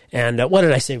 Yeah. And what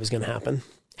did I say was going to happen?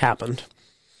 Happened.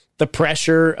 The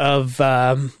pressure of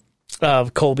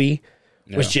Colby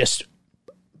was just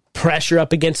pressure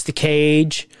up against the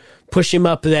cage, push him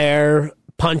up there,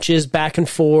 punches back and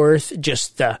forth,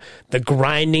 just the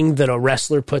grinding that a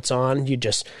wrestler puts on.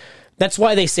 That's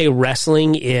why they say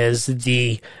wrestling is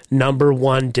the number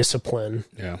one discipline.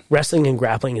 Yeah. Wrestling and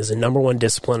grappling is the number one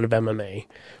discipline of MMA,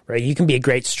 right? You can be a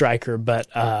great striker, but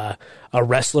a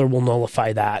wrestler will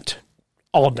nullify that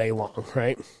all day long,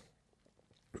 right?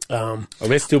 Are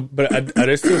they still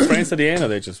friends at the end, or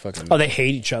they just fucking? Oh, they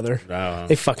hate each other. Oh.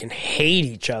 They fucking hate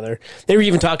each other. They were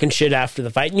even talking shit after the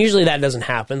fight, and usually that doesn't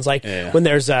happen. It's like when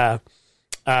there's a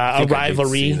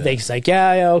rivalry, they just like,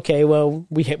 yeah, okay, well,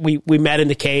 we met in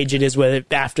the cage. It is what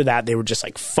it. After that, they were just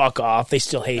like, fuck off. They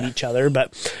still hate each other.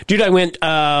 But dude, I went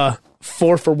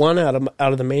 4 for 1 out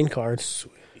of the main card.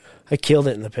 Sweet. I killed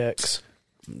it in the picks.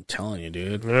 I'm telling you,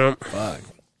 dude. Yeah. Fuck.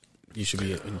 You should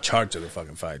be in charge of the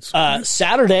fucking fights.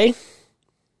 Saturday,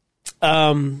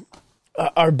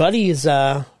 our buddies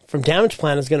from Damage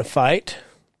Plan is going to fight.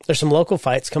 There's some local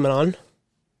fights coming on.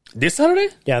 This Saturday?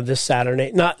 Yeah, this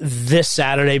Saturday. Not this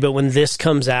Saturday, but when this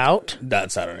comes out. That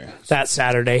Saturday. That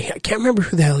Saturday. I can't remember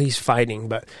who the hell he's fighting,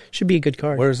 but should be a good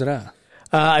card. Where is it at?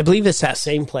 I believe it's that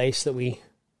same place that we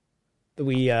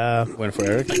went for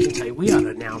Eric. I can tell you, we ought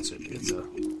to announce it.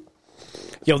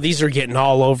 Yo, these are getting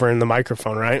all over in the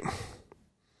microphone, right? What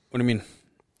do you mean?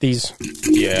 These.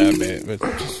 Yeah, man, but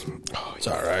it's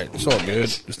all right. It's all good.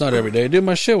 It's not every day. Dude,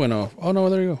 my shit went off. Oh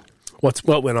no, there you go.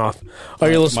 What went off? Oh,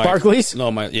 your little sparklies? No,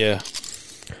 yeah.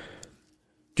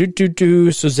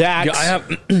 So Zach. Yeah, I have.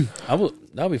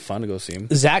 That'll be fun to go see him.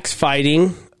 Zach's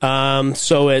fighting.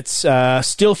 So it's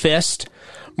Steel Fist,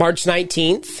 March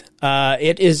 19th.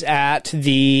 It is at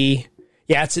the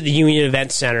Union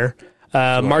Event Center.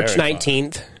 March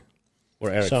 19th.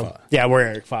 Where Eric fought. Yeah, where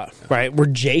Eric fought. Right. Where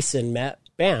Jason met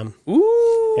Bam.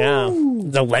 Ooh. Yeah.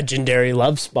 The legendary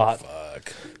love spot.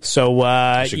 Fuck. So,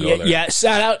 yeah,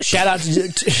 shout out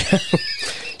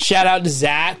to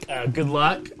Zach. Good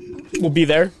luck. We'll be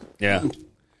there. Yeah.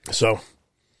 So.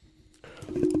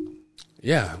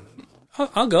 Yeah.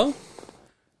 I'll go.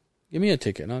 Give me a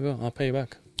ticket and I'll go. I'll pay you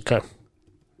back. Okay.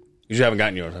 You haven't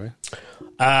gotten yours, have you?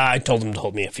 I told him to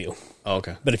hold me a few. Oh,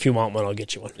 okay. But if you want one, I'll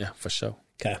get you one. Yeah, for sure.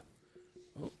 Okay.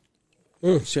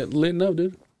 Shit lit up,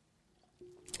 dude.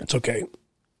 It's okay.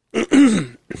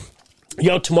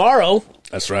 Yo, tomorrow.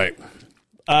 That's right.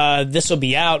 This will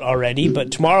be out already,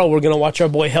 but tomorrow we're going to watch our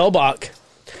boy Hellbach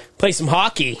play some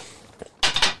hockey.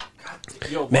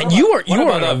 Yo, man, you are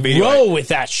on a row with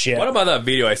that shit. What about that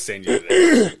video I sent you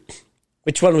today?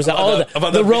 Which one was that?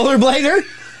 The rollerblader?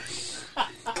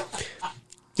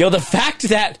 Yo, the fact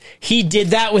that he did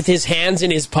that with his hands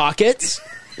in his pockets,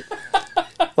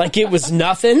 like it was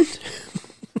nothing.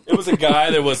 It was a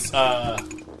guy that was,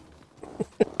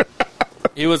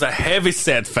 he was a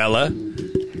heavy-set fella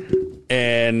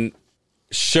and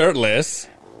shirtless.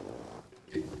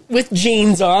 With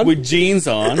jeans on. And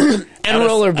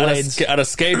rollerblades. At a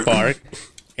skate park.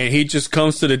 And he just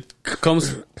comes to the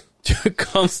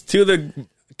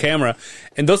camera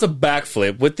and does a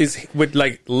backflip with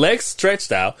like legs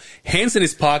stretched out, hands in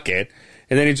his pocket,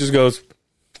 and then he just goes,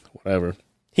 whatever.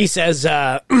 He says,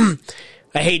 I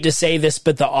hate to say this,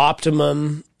 but the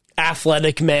optimum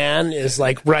athletic man is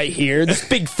like right here. This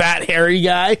big fat hairy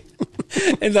guy.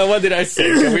 And then what did I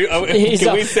say? He's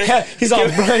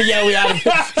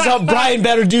all Brian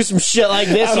better do some shit like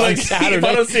this on Saturday. If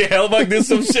I don't see Hellbug do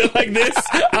some shit like this,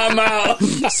 I'm out.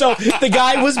 So the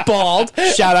guy was bald.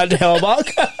 Shout out to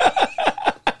Hellbug.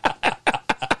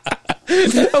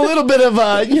 A little bit of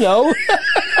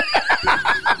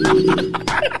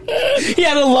he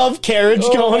had a love carriage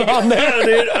going on there.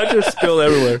 Dude, I just spilled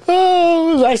everywhere.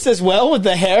 Oh, I says, well, with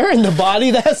the hair and the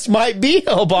body, that might be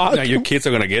Hellbog. Now, your kids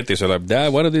are going to get this. They're like,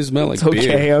 Dad, why do these smell like Okay.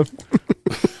 beer?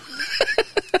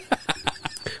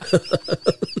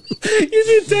 You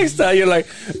see text out, you're like,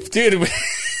 dude,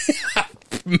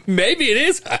 maybe it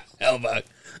is Hellbug.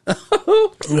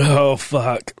 Oh,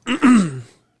 fuck.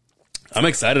 I'm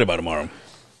excited about tomorrow.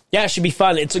 Yeah, it should be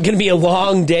fun. It's going to be a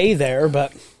long day there,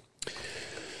 but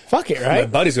fuck it, right? My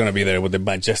buddy's going to be there with the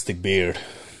majestic beard.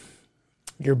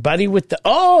 Your buddy with the...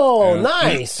 Oh, yeah.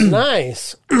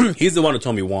 Nice. He's the one who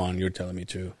told me one. You're telling me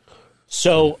two.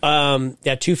 So,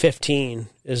 2:15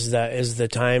 is the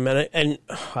time, and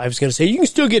I was going to say you can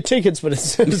still get tickets, but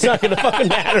it's not going to fucking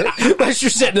matter unless you're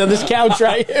sitting on this couch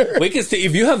right here. We can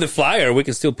if you have the flyer, we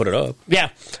can still put it up. Yeah,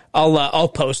 I'll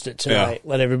post it tonight.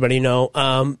 Yeah. Let everybody know.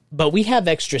 But we have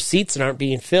extra seats that aren't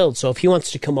being filled, so if he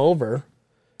wants to come over,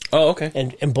 okay,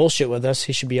 and bullshit with us,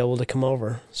 he should be able to come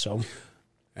over. So,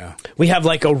 yeah, we have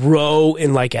like a row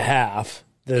and like a half.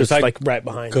 There's like right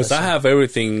behind us. Because I have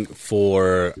everything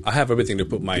to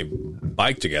put my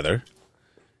bike together.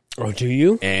 Oh, do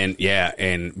you? And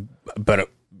but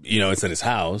it's at his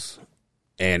house,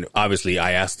 and obviously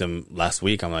I asked him last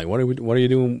week. I'm like, what are you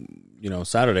doing?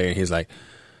 Saturday, and he's like,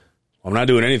 I'm not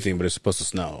doing anything, but it's supposed to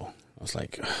snow. I was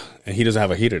like, and he doesn't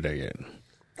have a heater there yet.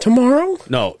 Tomorrow?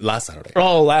 No, last Saturday.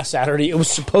 Oh, last Saturday. It was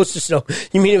supposed to snow.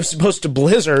 You mean it was supposed to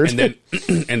blizzard?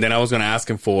 And then I was going to ask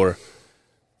him for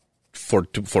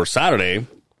Saturday,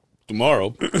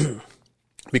 tomorrow,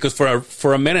 because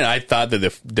for a minute I thought that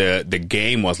the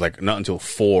game was like not until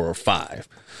 4 or 5,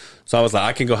 so I was like,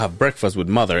 I can go have breakfast with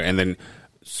Mother and then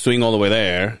swing all the way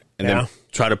there and then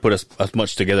try to put as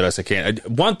much together as I can.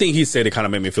 One thing he said, it kind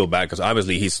of made me feel bad because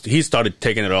obviously he started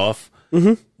taking it off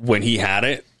when he had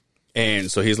it,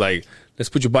 and so he's like, let's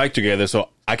put your bike together so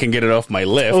I can get it off my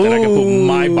lift and I can put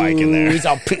my bike in there. He's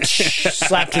all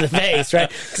slapped to the face, right?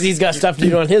 Because he's got stuff to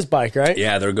do on his bike, right?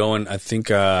 Yeah, they're going, I think,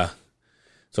 so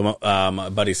my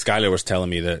buddy Skyler was telling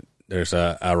me that there's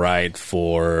a ride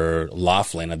for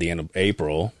Laughlin at the end of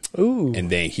April. Ooh. And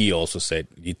then he also said,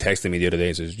 he texted me the other day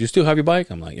and says, you still have your bike?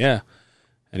 I'm like, yeah.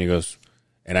 And he goes,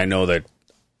 and I know that,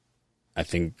 I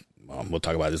think, we'll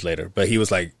talk about this later, but he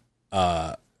was like,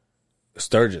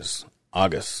 Sturgis,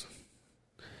 August.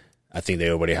 I think they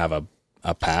already have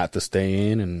a path to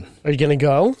stay in. And are you going to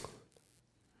go?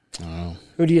 I don't know.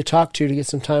 Who do you talk to get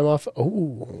some time off?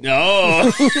 Oh.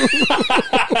 No.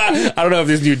 I don't know if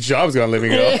this new job's going to let me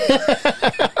go.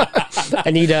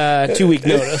 I need a 2-week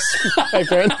notice, my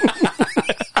friend.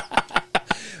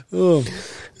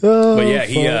 But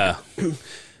yeah,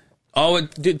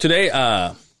 today,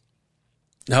 I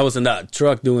was in that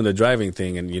truck doing the driving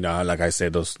thing. And, like I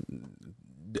said, those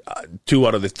 2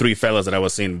 out of the 3 fellas that I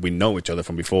was seeing, we know each other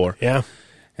from before. Yeah.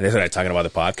 And they started talking about the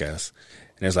podcast.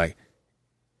 And it's like,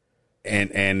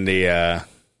 and the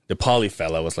poly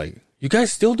fella was like, you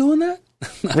guys still doing that?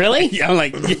 Really? Yeah, I'm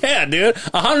like, yeah, dude.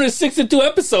 162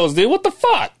 episodes, dude. What the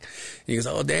fuck? And he goes,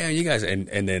 oh, damn, you guys. And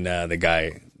then the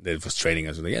guy that was training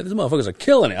us was like, yeah, these motherfuckers are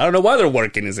killing it. I don't know why they're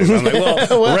working. I'm like,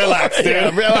 well, relax, dude.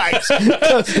 Yeah, relax.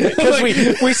 Because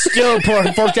we still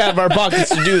forked out of our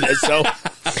pockets to do this, so...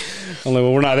 I'm like,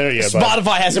 well, we're not there yet.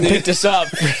 Spotify hasn't picked us up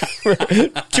for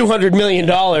 $200 million,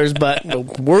 but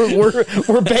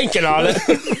we're banking on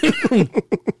it.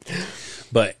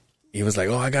 But he was like,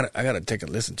 oh, I gotta take a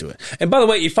listen to it. And by the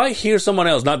way, if I hear someone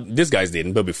else, not this guys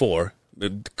didn't, but before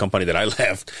the company that I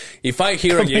left, if I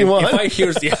hear again,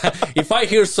 if I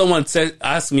hear someone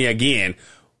ask me again,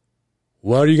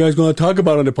 what are you guys going to talk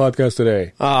about on the podcast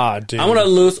today? Ah, dude. I'm going to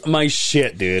lose my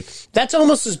shit, dude. That's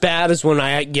almost as bad as when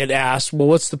I get asked, well,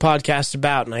 what's the podcast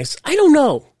about? And I say, I don't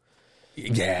know.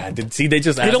 Yeah. See, they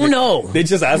just asked I don't know. They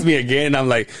just asked me again. And I'm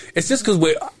like, it's just because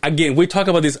we talk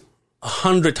about this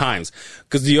 100 times.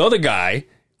 Because the other guy,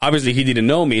 obviously he didn't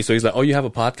know me. So he's like, oh, you have a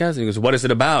podcast? And he goes, what is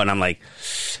it about? And I'm like...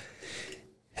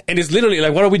 And it's literally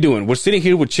like, what are we doing? We're sitting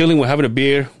here, we're chilling, we're having a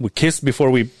beer, we kissed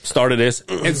before we started this.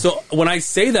 And so when I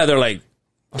say that, they're like,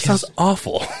 that sounds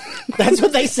awful. That's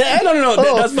what they said? No.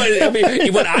 That's my, I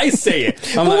mean, when I say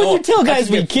it, I'm well, like, you tell guys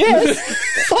we kiss.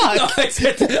 Fuck. No, I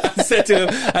said to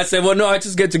him, well, no, I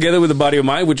just get together with a buddy of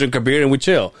mine, we drink a beer and we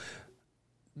chill.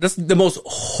 That's the most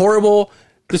horrible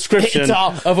description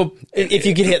of a... If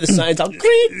you could hit the signs, all creak,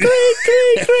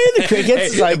 the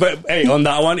crickets. But on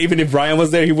that one, even if Brian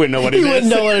was there, he wouldn't know what it is. He wouldn't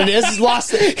know what it is. He's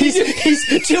lost it.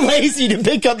 He's too lazy to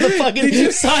pick up the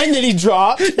fucking sign that he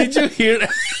dropped. Did you hear that?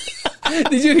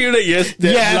 Did you hear that yes.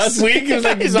 last week? He was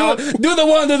like, do the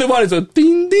one. So,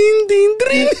 ding, ding, ding,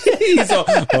 ding. So,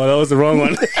 that was the wrong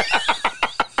one.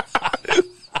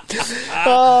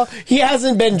 He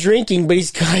hasn't been drinking, but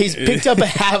he's picked up a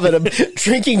habit of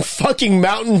drinking fucking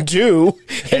Mountain Dew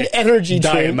and energy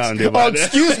drinks. Mountain Dew. Oh,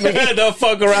 excuse me. Don't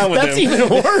fuck around with him. That's even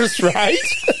worse, right?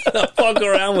 Don't fuck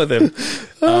around with him.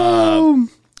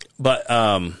 But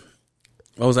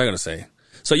what was I going to say?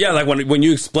 So, yeah, like when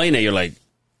you explain it, you're like,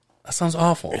 that sounds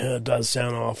awful. Yeah, it does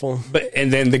sound awful.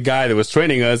 And then the guy that was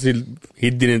training us, he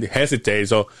didn't hesitate.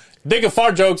 So, dick and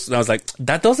fart jokes. And I was like,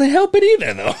 that doesn't help it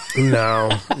either, though.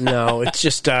 No. It's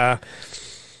just,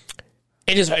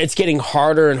 it's getting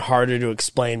harder and harder to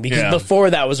explain because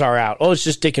before that was our out. Oh, it's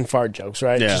just dick and fart jokes,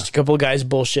 right? Yeah. Just a couple of guys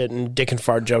bullshitting, dick and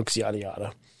fart jokes, yada,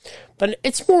 yada. But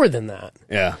it's more than that.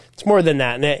 Yeah. It's more than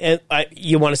that. And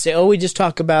you want to say, oh, we just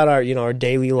talk about our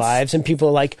daily lives. And people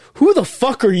are like, who the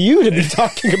fuck are you to be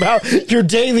talking about your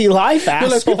daily life,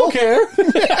 asshole? Like, people care.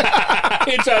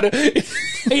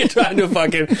 You're trying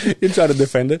to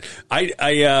defend it.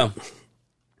 I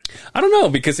don't know,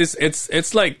 because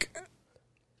it's like,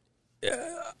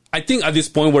 I think at this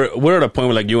point we're at a point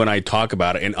where like you and I talk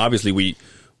about it, and obviously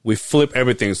we flip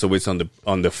everything so it's on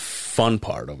the fun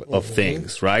part of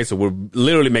things, right? So we're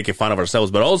literally making fun of ourselves,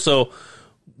 but also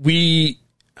we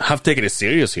have taken it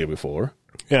serious here before.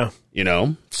 Yeah.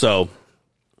 So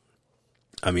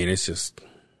I mean, it's just,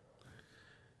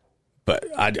 but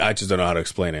I just don't know how to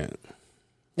explain it.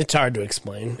 It's hard to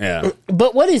explain. Yeah.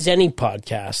 But what is any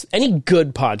podcast? Any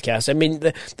good podcast? I mean,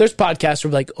 there's podcasts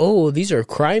where like, oh, these are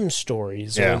crime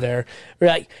stories, or they're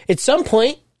like, at some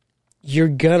point you're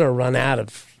gonna run out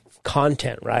of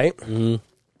content, right? Mm-hmm.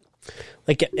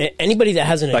 Like anybody that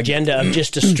has an agenda of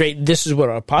just a straight, this is what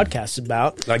our podcast is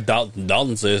about. Like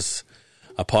Dalton's is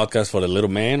a podcast for the little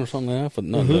man or something like that. For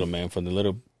not little man, for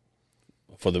the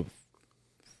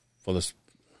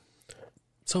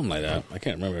something like that. I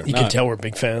can't remember. You can tell we're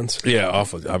big fans. Yeah,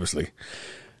 obviously.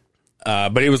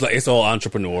 But it was like, it's all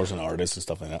entrepreneurs and artists and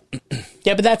stuff like that.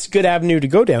 Yeah, but that's a good avenue to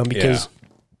go down because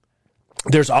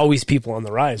there's always people on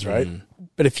the rise, right? Mm.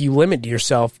 But if you limit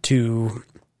yourself to,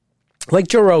 like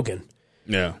Joe Rogan,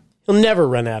 you'll never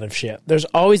run out of shit. There's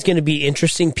always going to be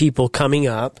interesting people coming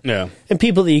up, and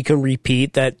people that you can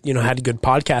repeat that had a good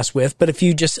podcast with. But if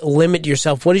you just limit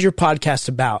yourself, what is your podcast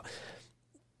about?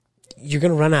 You're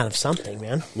going to run out of something,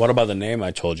 man. What about the name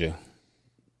I told you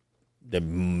that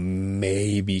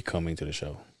may be coming to the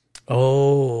show?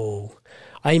 Oh,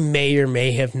 I may or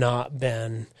may have not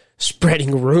been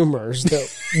spreading rumors that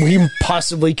we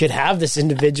possibly could have this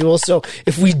individual. So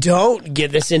if we don't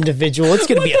get this individual, it's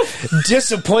going to be a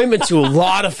disappointment to a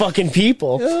lot of fucking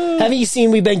people. Haven't you seen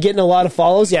we've been getting a lot of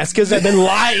follows? Yes, because I've been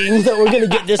lying that we're going to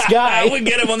get this guy. We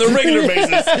get him on the regular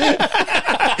basis.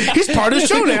 He's part of the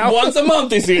show now. Once a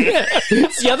month he's here. Yeah.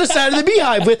 It's the other side of the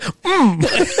beehive with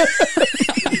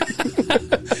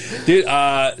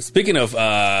Dude, speaking of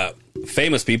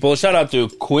famous people, shout out to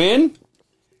Quinn.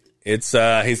 It's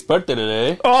his birthday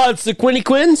today. Oh, it's the Quinny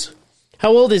Quins? How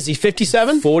old is he?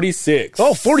 57? 46.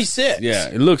 Oh, 46. Yeah,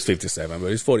 it looks 57,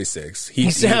 but he's 46. He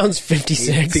sounds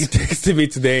 56. He texted me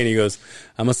today and he goes,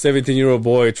 I'm a 17-year-old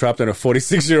boy trapped in a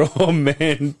 46-year-old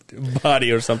man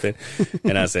body or something.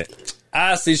 And I said,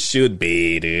 as it should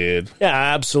be, dude. Yeah,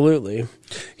 absolutely.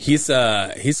 He's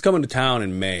coming to town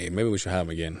in May. Maybe we should have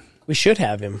him again. We should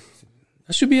have him.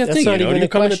 That should be a thing. Not even a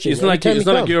question. It's not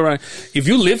like you're around. If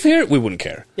you live here, we wouldn't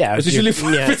care. Yeah. But since you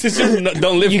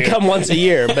don't live here. You come once a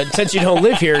year, but since you don't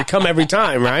live here, you come every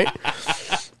time, right?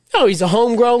 No, he's a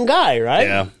homegrown guy, right?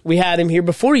 Yeah. We had him here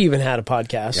before he even had a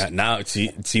podcast. Yeah. Now,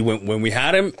 see, when we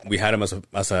had him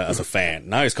as a fan.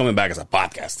 Now he's coming back as a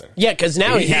podcaster. Yeah, because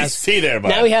now he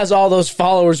has all those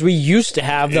followers we used to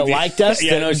have that liked us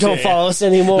that don't follow us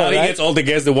anymore. Now he gets all the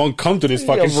guests that won't come to this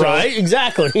fucking show. Right?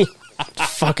 Exactly.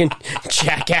 Fucking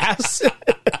jackass.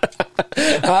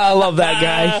 I love that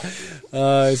guy.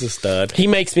 He's a stud. He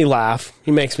makes me laugh.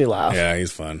 Yeah,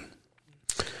 he's fun.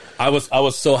 I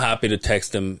was so happy to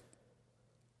text him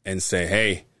and say,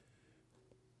 hey,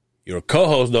 your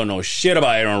co-host don't know shit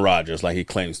about Aaron Rodgers like he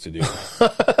claims to do.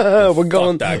 We're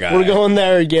going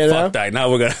there again. Fuck that.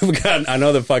 Now we got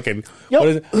another fucking.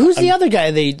 Who's the other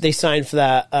guy they signed for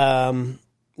that?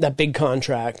 That big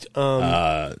contract.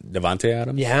 Devontae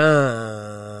Adams. Yeah.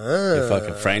 They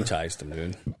fucking franchised him,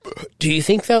 dude. Do you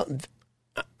think that?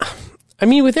 I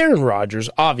mean, with Aaron Rodgers,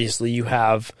 obviously you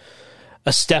have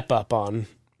a step up on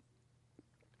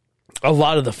a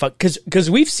lot of the because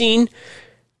we've seen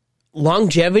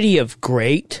longevity of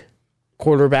great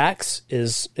quarterbacks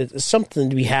is something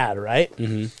to be had, right?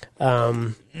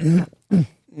 Mm-hmm.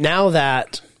 Now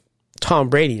that Tom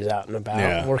Brady's out and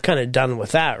about, we're kind of done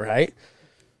with that, right?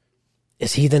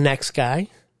 Is he the next guy?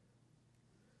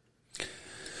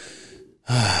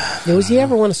 Was he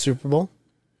ever won a Super Bowl?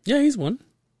 Yeah, he's won.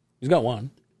 He's got one.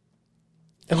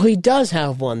 Oh, he does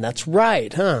have one. That's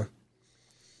right, huh?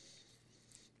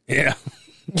 Yeah.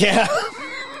 Yeah.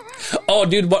 Oh,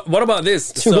 dude, what about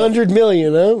this? 200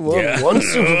 million, huh? One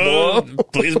Super Bowl.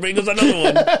 Please bring us another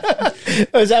one.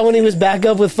 Is that when he was back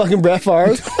up with fucking Brett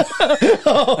Favre?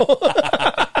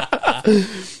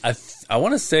 I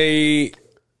want to say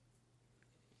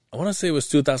it was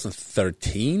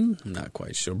 2013. I'm not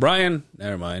quite sure. Brian,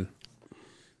 never mind.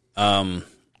 Well,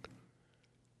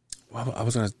 I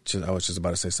was just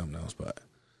about to say something else, but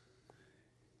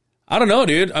I don't know,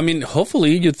 dude. I mean,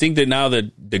 hopefully you think that now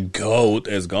that the GOAT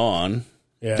is gone,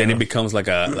 then it becomes like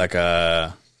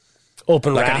a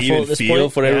open like raffle an even at this feel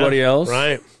point. for everybody else,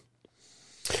 right?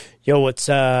 Yo, what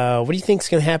do you think's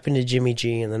gonna happen to Jimmy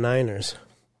G and the Niners?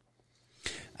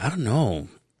 I don't know.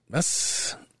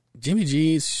 That's Jimmy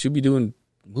G should be doing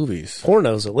movies,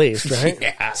 pornos at least, right?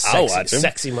 Yeah, I'll watch him.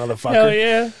 Sexy motherfucker. Hell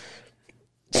yeah.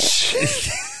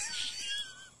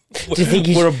 Do you think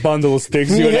we're a bundle of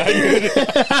sticks, you and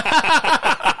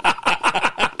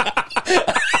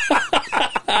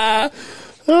I?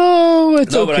 Oh,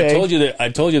 it's no, okay. But I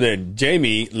told you that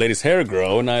Jamie let his hair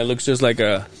grow, and it looks just like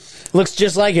Aaron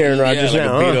Rodgers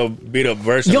now. A beat up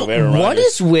version of Aaron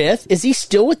Rodgers. What is he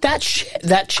still with that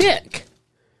chick?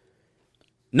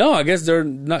 No, I guess they're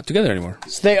not together anymore.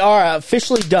 So they are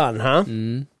officially done, huh?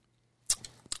 Mm.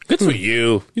 Good for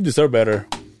you. You deserve better.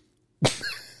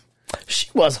 She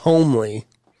was homely.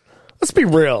 Let's be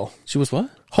real. She was what?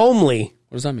 Homely.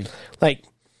 What does that mean? Like,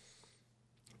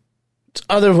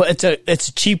 it's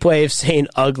a cheap way of saying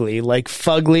ugly, like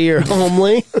fugly or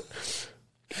homely.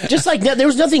 Just like that, there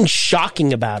was nothing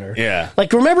shocking about her. Yeah.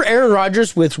 Like, remember Aaron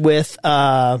Rodgers with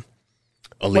Olivia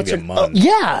Munn?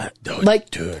 Yeah.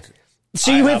 Dude.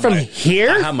 So you went from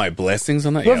here? I have my blessings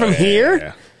on that. You went from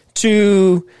here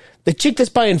to the chick that's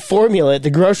buying formula at the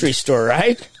grocery store,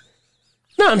 right?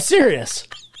 No, I'm serious.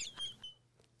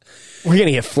 We're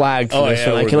gonna get flagged for this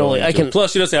one. I can.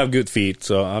 Plus, she doesn't have good feet,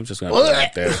 so I'm just gonna put it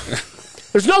out there.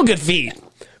 There's no good feet.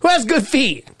 Who has good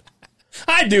feet?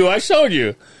 I do. I showed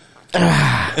you.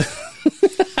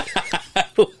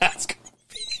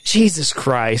 Jesus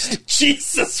Christ.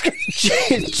 Jesus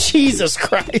Christ. Jesus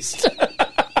Christ.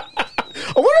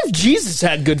 I wonder if Jesus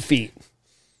had good feet.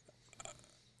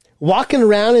 Walking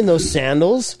around in those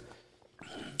sandals.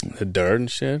 The dirt and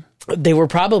shit. They were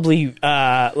probably,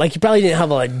 like, you probably didn't have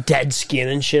a lot of dead skin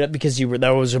and shit up because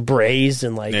there was a braise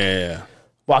and, like,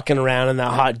 walking around in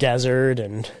that hot desert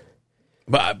and.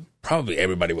 But probably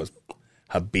everybody was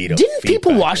a beat up. Didn't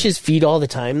people wash his feet all the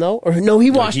time though? Or no, he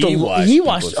washed. He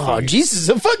washed. Oh, Jesus is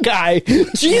a foot guy.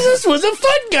 Jesus was a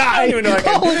foot guy. I don't even know.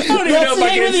 That's the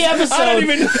name of the episode. I don't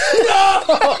even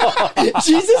know.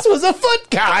 Jesus was a foot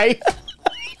guy.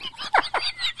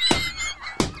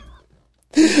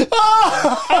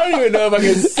 I don't even know if I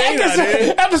can say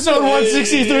that. Episode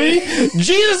 163.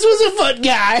 Jesus was a foot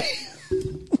guy.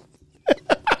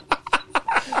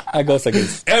 I goes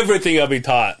against everything I've been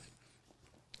taught.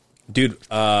 Dude,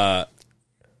 2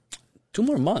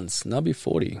 more months, and I'll be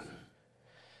 40.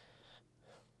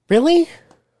 Really?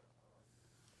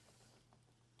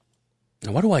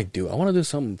 Now, what do I do? I want to do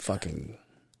something fucking...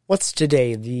 What's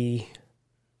today? The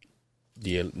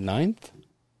 9th?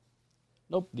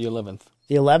 Nope, the 11th.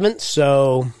 The 11th?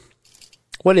 So,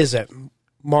 what is it?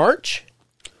 March?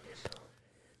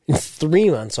 In 3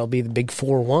 months, I'll be the big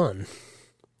 4-1.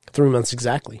 3 months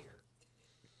exactly.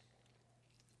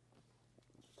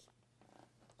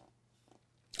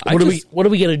 What are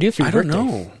we gonna do for your birthday? I don't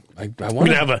know. I want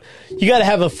to have you got to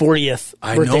have a 40th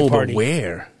birthday party. But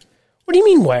where? What do you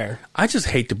mean where? I just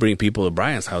hate to bring people to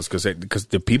Brian's house because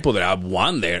the people that I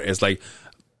want there is like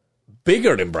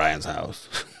bigger than Brian's house.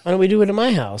 Why don't we do it at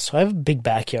my house? I have a big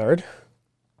backyard.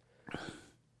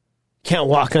 Can't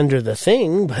walk under the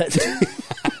thing, but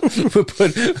we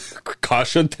put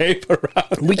caution tape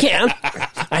around. We can.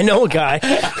 I know a guy.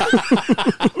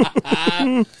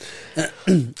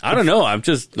 I don't know. I'm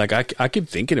just like I keep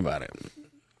thinking about it.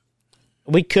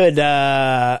 We could.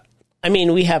 I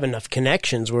mean, we have enough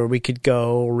connections where we could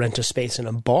go rent a space in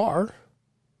a bar.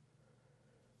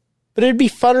 But it'd be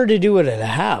funner to do it at a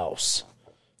house.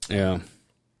 Yeah.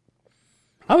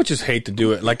 I would just hate to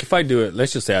do it. Like, if I do it,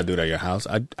 let's just say I do it at your house.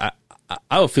 I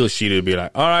would feel shitty to be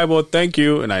like, all right, well, thank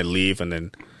you. And I leave, and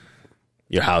then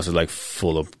your house is like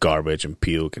full of garbage and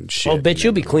puke and shit. Oh, bitch,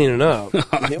 you'll be cleaning up.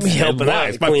 You'll be helping out.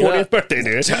 It's my 40th birthday,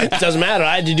 dude. It doesn't matter.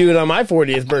 I had to do it on my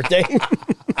 40th birthday.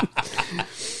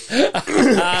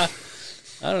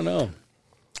 I don't know.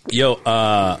 Yo,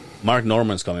 Mark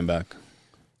Norman's coming back.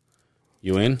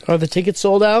 You in? Are the tickets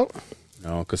sold out?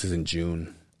 No, because it's in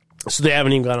June. So they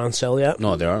haven't even gone on sale yet?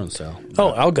 No, they are on sale. Oh,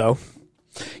 I'll go.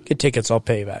 Get tickets, I'll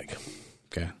pay you back.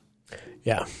 Okay.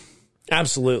 Yeah.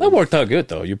 Absolutely. That worked out good,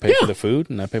 though. You pay for the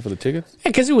food, and I pay for the tickets? Yeah,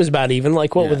 because it was about even.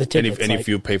 Like, what were the tickets and if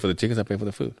you pay for the tickets, I pay for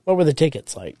the food. What were the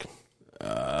tickets like? It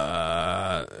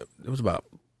was about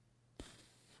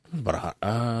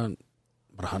 $100,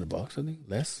 I think.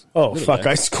 Less. Oh, fuck.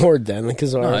 I scored then.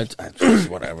 Because no, it's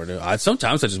whatever, dude.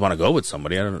 Sometimes I just want to go with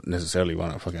somebody. I don't necessarily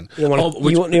want to fucking... You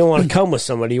don't want to come with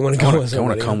somebody. You want to go with somebody. I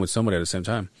want to come with somebody at the same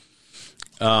time.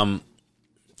 And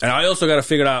I also got to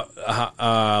figure out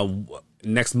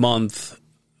next month,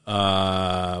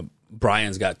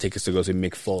 Brian's got tickets to go see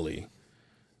Mick Foley,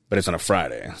 but it's on a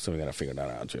Friday, so we got to figure that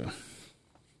out too.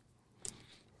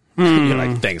 You're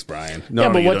like, thanks, Brian.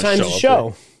 No, but what time's the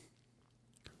show?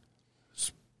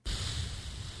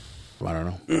 I don't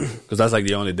know, because that's like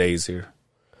the only days here.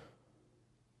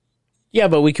 Yeah,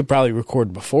 but we could probably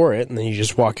record before it, and then you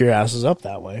just walk your asses up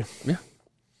that way. Yeah.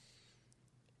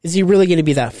 Is he really going to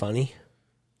be that funny?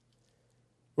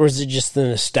 Or is it just the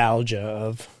nostalgia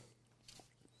of,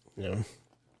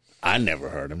 I never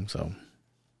heard him, so.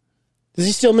 Is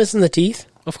he still missing the teeth?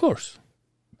 Of course.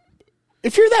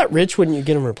 If you're that rich, wouldn't you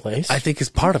get him replaced? I think it's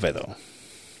part of it, though.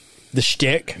 The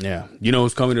shtick? Yeah. You know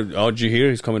who's coming to, did you hear?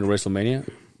 He's coming to Wrestlemania?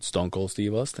 Stone Cold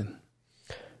Steve Austin.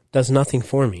 Does nothing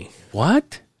for me.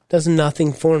 What? Does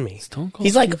nothing for me. Stone Cold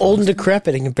He's like Steve old and Austin?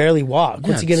 decrepit and can barely walk.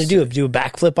 What's he going to do? Do a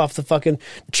backflip off the fucking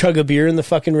chug a beer in the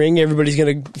fucking ring? Everybody's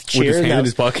going to cheer. With his hand in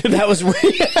his pocket? That was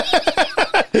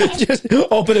just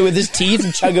open it with his teeth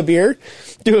and chug a beer,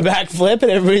 do a backflip,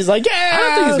 and everybody's like, yeah. I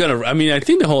don't think he's going to, I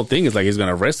think the whole thing is like he's going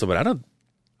to wrestle, but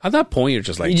at that point, you're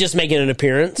just like. You're just making an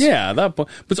appearance? Yeah, at that point.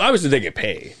 But obviously they get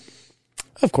paid.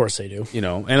 Of course they do.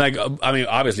 And like,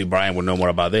 obviously Brian would know more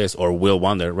about this, or Will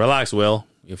Wonder. Relax, Will.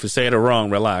 If you say it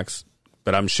wrong, relax.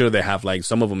 But I'm sure they have, like,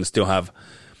 some of them still have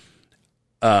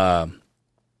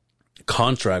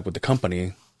contract with the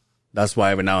company. That's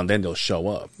why every now and then they'll show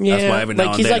up. Yeah, that's why every now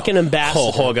and he's then like an ambassador.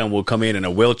 Hulk Hogan will come in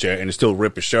a wheelchair and still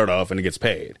rip his shirt off and he gets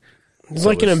paid. He's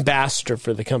like an ambassador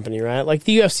for the company, right? Like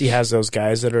the UFC has those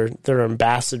guys that are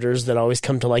ambassadors that always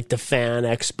come to like the fan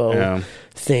expo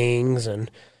things, and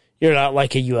you're not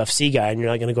like a UFC guy and you're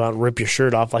not going to go out and rip your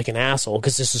shirt off like an asshole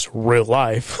because this is real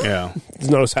life. Yeah.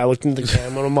 Notice how I looked into the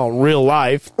camera. I'm all real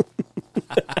life.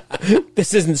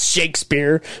 This isn't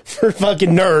Shakespeare for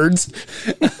fucking nerds.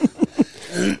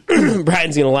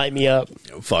 Brian's going to light me up.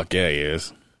 Fuck yeah, he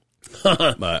is.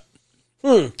 But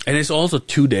and it's also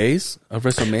 2 days of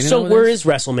WrestleMania. So where is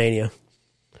WrestleMania?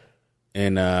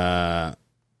 In I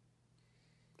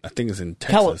think it's in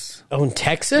Texas. In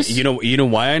Texas? You know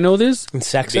why I know this? In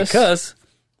Texas? Because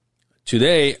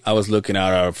today I was looking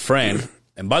at our friend,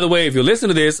 and by the way, if you listen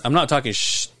to this, I'm not talking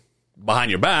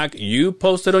behind your back. You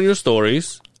posted on your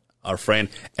stories, our friend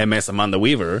MS Amanda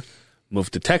Weaver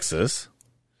moved to Texas,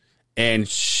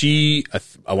 and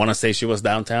I want to say she was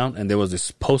downtown, and there was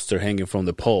this poster hanging from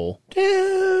the pole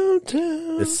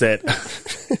downtown that said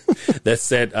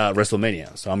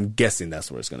WrestleMania. So I'm guessing that's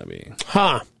where it's going to be.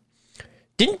 Huh.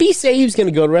 Didn't B say he was going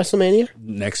to go to WrestleMania?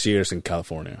 Next year's in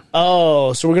California.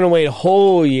 Oh, so we're going to wait a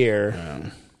whole year.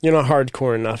 Yeah. You're not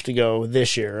hardcore enough to go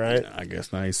this year, right? I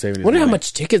guess not. He's saving his wonder money. how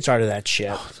much tickets are to that shit.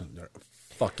 Oh, they're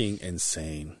fucking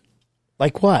insane.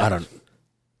 Like what? I don't.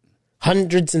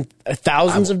 Hundreds and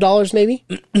thousands of dollars, maybe?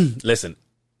 Listen,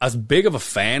 as big of a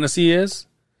fan as he is,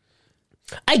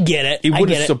 I get it. It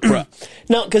wouldn't surprise.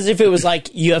 No, because if it was like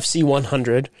UFC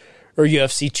 100 or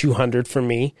UFC 200 for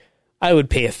me, I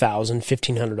would pay $1,000,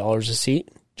 $1,500 a seat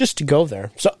just to go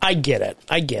there. So I get it.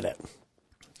 I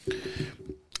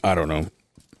don't know.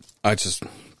 I just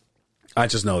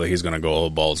know that he's going to go all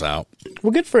balls out.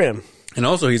 Well, good for him. And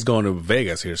also, he's going to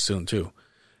Vegas here soon too.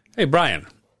 Hey, Brian.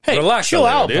 Hey, relax, chill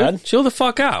out, dude. bud. Chill the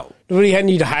fuck out. Do you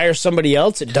need to hire somebody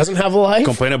else that doesn't have a life?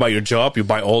 Complain about your job, you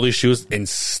buy all these shoes, and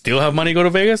still have money to go to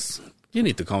Vegas? You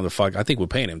need to calm the fuck. I think we're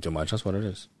paying him too much. That's what it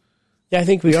is. Yeah, I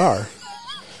think we are.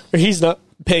 Or he's not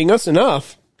paying us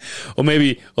enough. Or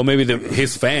maybe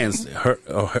his fans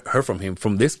heard from him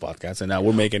from this podcast, and now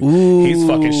we're making his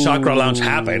fucking Chakra Lounge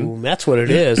happen. That's what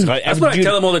it is. That's what I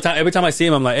tell him all the time. Every time I see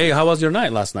him, I'm like, "Hey, how was your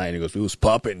night last night?" And he goes, "It was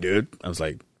popping, dude." I was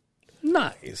like,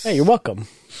 Nice. Hey, you're welcome.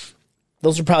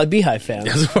 Those are probably Beehive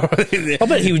fans. I'll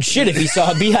bet he would shit if he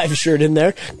saw a Beehive shirt in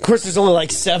there. Of course, there's only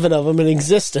like 7 of them in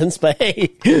existence, but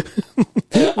hey,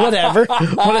 whatever.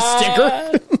 Want a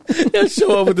sticker? He'll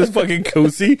show up with this fucking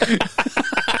cozy.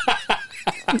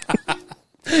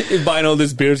 He's buying all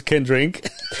this beers can't drink.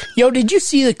 Yo, did you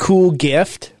see the cool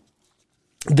gift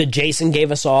that Jason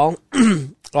gave us all?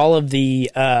 All of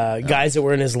the guys that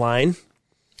were in his line.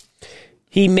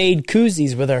 He made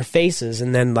koozies with our faces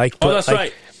and then like put, that's like,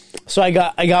 right. So I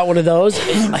got one of those.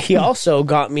 He also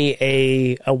got me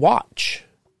a watch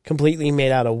completely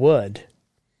made out of wood.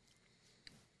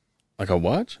 Like a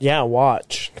watch? Yeah, a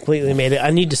watch. Completely made it. I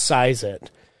need to size it.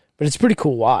 But it's a pretty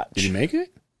cool watch. Did you make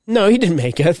it? No, he didn't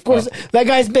make it. Of course, that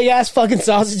guy's big ass fucking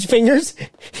sausage fingers.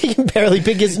 He can barely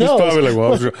pick his nose. He's probably like,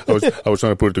 well, I was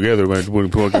trying to put it together. When I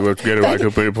put it together, I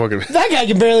could put it fucking. That guy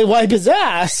can barely wipe his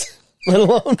ass, let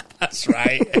alone. That's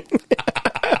right.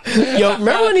 Yo,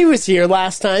 remember when he was here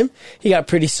last time? He got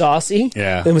pretty saucy.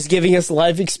 Yeah. And was giving us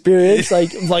life experience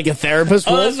like a therapist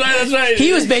would. That's right, that's right.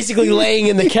 He was basically laying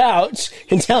in the couch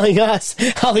and telling us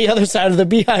how the other side of the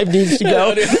beehive needs to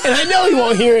go. And I know he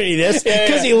won't hear any of this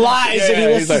because he lies and he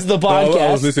listens to the podcast.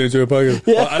 I was listening to a podcast.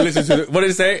 Yeah. Well, I listened to what did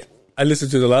he say? I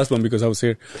listened to the last one because I was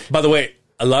here. By the way,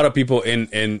 a lot of people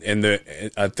at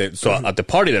the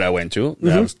party that I went to,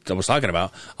 that I was talking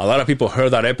about, a lot of people heard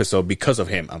that episode because of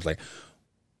him. I was like,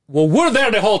 well, we're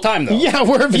there the whole time, though. Yeah,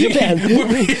 where have you been?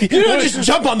 You don't just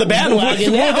jump on the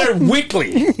bandwagon. We're there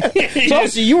weekly.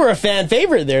 So you were a fan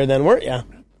favorite there then, weren't you?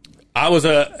 I was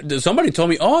somebody told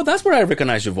me, oh, that's where I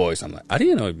recognize your voice. I'm like, I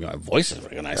didn't know my voice is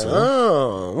recognizable.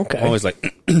 Oh, okay. I was like,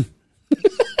 dude.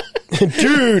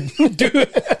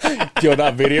 Yo,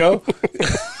 that video.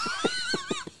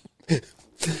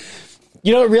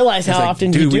 You don't realize how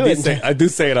often you do it. I do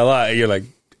say it a lot. And you're like,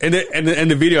 and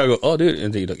the video, I go, oh, dude.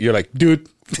 And you're like, dude.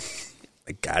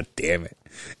 Like, God damn it.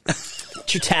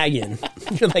 You're tagging.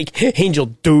 You're like Angel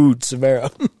Dude Severo.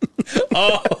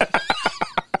 Oh.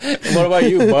 What about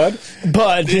you, Bud?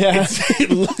 Bud, yeah.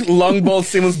 Longbolt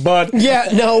Simmons Bud. Yeah,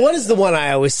 no, what is the one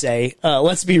I always say?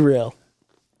 Let's be real.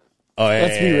 Oh, yeah.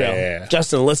 Let's be real. Yeah.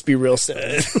 Justin, let's be real,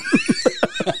 Simmons.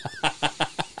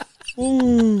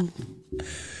 You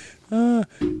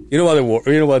know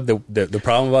what the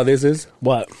problem about this is?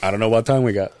 What? I don't know what time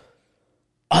we got.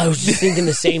 I was just thinking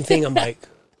the same thing. I'm like,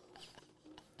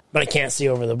 but I can't see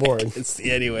over the board. Let's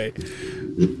see anyway.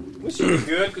 We should be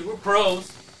good because we're pros.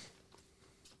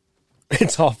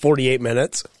 It's all 48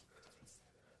 minutes.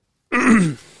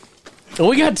 We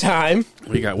got time.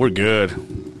 We're good.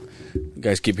 You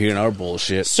guys keep hearing our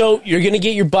bullshit. So you're gonna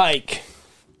get your bike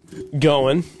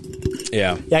going.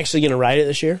 Yeah. You actually gonna ride it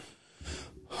this year?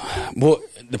 Well,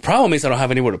 the problem is I don't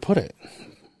have anywhere to put it.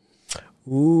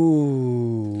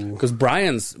 Ooh. Because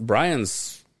Brian's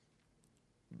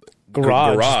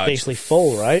garage is basically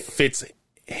full, right? Fits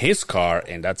his car,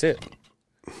 and that's it.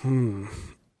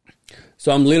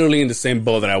 So I'm literally in the same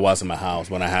boat that I was in my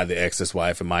house when I had the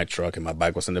ex-wife in my truck and my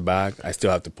bike was in the back. I still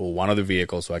have to pull one of the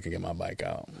vehicles so I can get my bike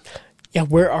out. Yeah,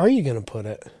 where are you going to put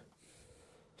it?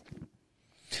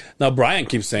 Now, Brian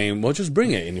keeps saying, well, just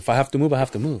bring it. And if I have to move, I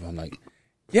have to move. I'm like,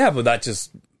 yeah, but that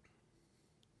just...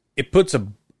 It puts a...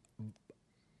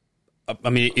 I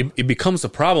mean, it becomes a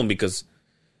problem because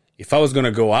if I was going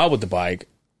to go out with the bike,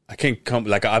 I can't come...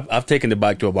 Like, I've taken the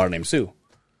bike to a bar named Sue.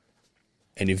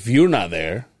 And if you're not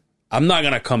there, I'm not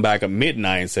going to come back at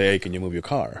midnight and say, hey, can you move your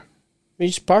car? You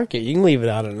just park it. You can leave it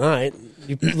out at night.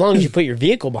 As long as you put your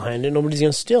vehicle behind it, nobody's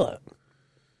going to steal it.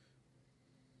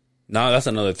 Now, that's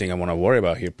another thing I want to worry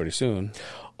about here pretty soon.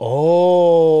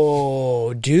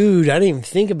 Oh, dude, I didn't even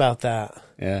think about that.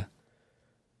 Yeah.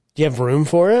 Do you have room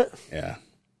for it? Yeah.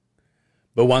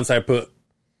 But once I put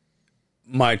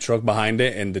my truck behind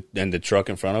it and the truck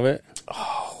in front of it.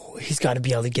 Oh, he's got to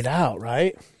be able to get out,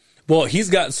 right? Well, he's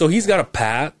got a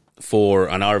pad for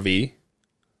an RV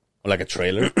or like a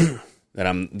trailer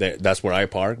that's where I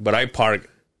park. But I park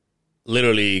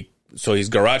literally, so his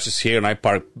garage is here and I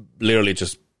park literally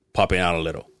just popping out a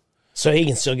little. So he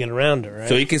can still get around it, right?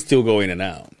 So he can still go in and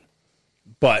out.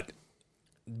 But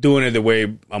doing it the way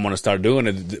I'm going to start doing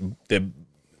it,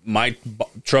 my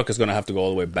truck is going to have to go all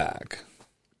the way back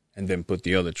and then put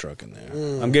the other truck in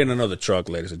there. I'm getting another truck,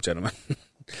 ladies and gentlemen. I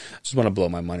just want to blow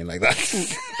my money like that.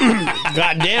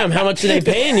 God damn, how much are they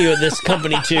paying you at this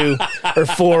company 2 or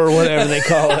 4 or whatever they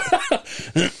call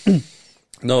it?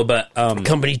 No, but...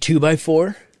 company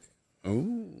 2x4?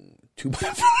 Ooh,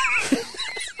 2x4.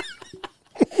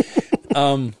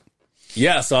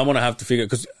 Yeah, so I'm going to have to figure...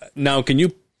 Because now, can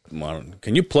you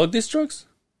plug these trucks?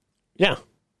 Yeah.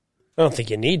 I don't think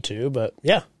you need to, but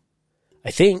yeah.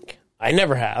 I think. I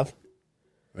never have.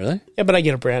 Really? Yeah, but I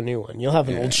get a brand new one. You'll have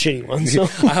an old shitty one. So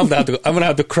I'm gonna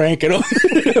have to crank it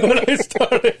when I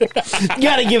start it. you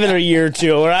got to give it a year or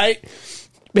two, all right?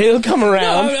 But it'll come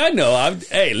around. No, I know.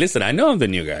 Hey, listen, I know I'm the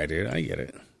new guy, dude. I get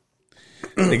it.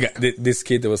 This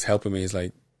kid that was helping me is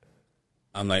like,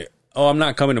 I'm like, oh, I'm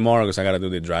not coming tomorrow because I got to do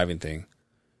the driving thing.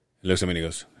 He looks at me and he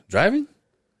goes, driving?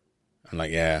 I'm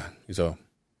like, yeah. He's all,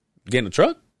 get in the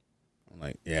truck? I'm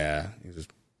like, yeah. He goes,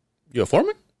 you a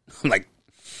foreman? I'm like,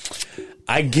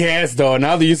 I guess, though.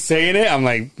 Now that you're saying it, I'm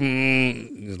like,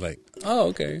 He's like, oh,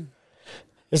 okay.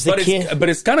 But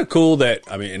it's kind of cool that,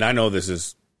 I mean, and I know this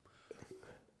is,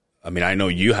 I mean, I know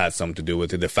you had something to do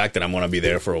with it. The fact that I'm going to be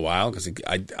there for a while, because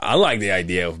I like the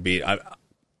idea of being, I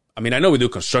mean, I know we do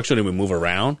construction and we move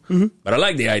around, but I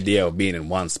like the idea of being in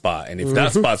one spot. And if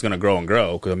that spot's going to grow and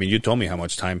grow, because, I mean, you told me how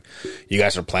much time you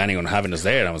guys are planning on having us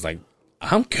there, and I was like,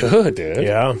 I'm good, dude.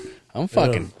 Yeah. I'm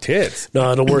fucking tits.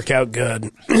 No, it'll work out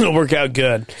good. It'll work out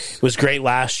good. It was great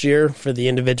last year for the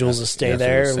individuals to stay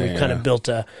there. We've kind of built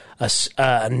a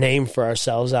name for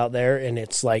ourselves out there, and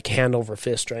it's like hand over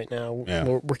fist right now. Yeah.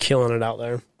 We're killing it out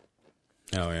there.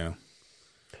 Oh, yeah.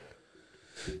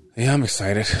 Yeah, I'm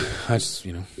excited. I just,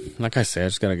 like I said, I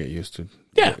just got to get used to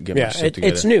get my shit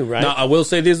together. It's new, right? Now, I will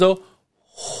say this, though.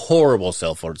 Horrible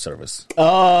cell phone service.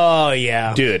 Oh,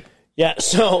 yeah. Dude. Yeah,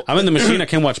 so I'm in the machine. I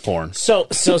can't watch porn. So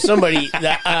somebody,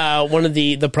 one of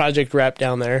the project rep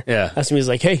down there, asked me, he's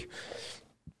like, "Hey,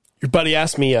 your buddy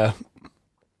asked me, yo,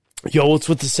 what's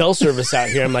with the cell service out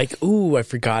here?" I'm like, "Ooh, I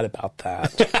forgot about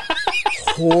that.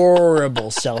 Horrible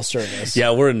cell service."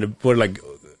 Yeah, we're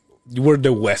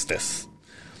the westest.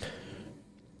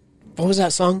 What was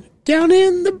that song? Down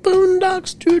in the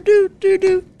boondocks, doo doo doo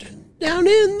doo. Down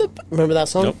in the. Remember that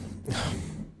song? Nope.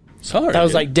 Sorry, that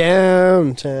was like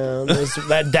downtown. It was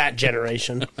that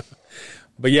generation.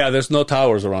 But yeah, there's no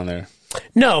towers around there.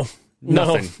 No.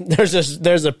 Nothing.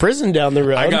 There's a prison down the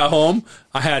road. I got home.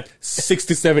 I had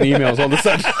 67 emails all of a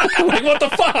sudden. I'm like, what the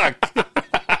fuck?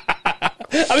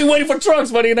 I've been waiting for trucks,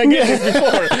 buddy, and I get this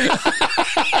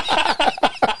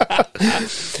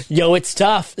before. Yo, it's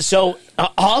tough. So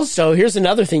also, here's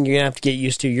another thing you're gonna have to get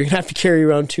used to. You're gonna have to carry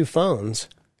around 2 phones.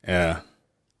 Yeah.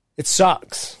 It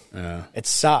sucks. Yeah. It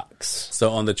sucks.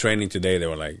 So on the training today, they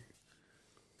were like,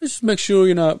 just make sure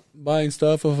you're not buying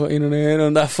stuff off the internet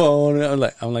on that phone. And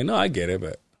I'm like, no, I get it,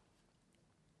 but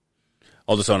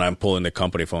all of a sudden I'm pulling the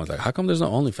company phone. It's like, how come there's no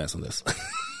OnlyFans on this?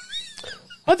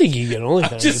 I think you get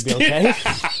OnlyFans to be okay.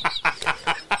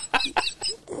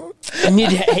 I need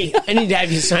to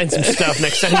have you sign some stuff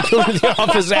next time you go to the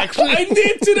office, actually. I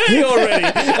did today already.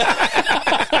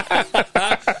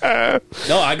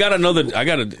 No, I got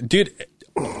a dude.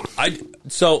 I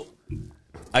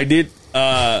did.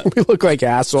 We look like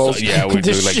assholes. So, yeah, we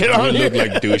look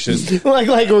like douches. like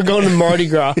we're going to Mardi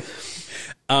Gras.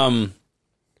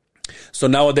 So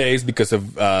nowadays, because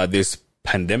of this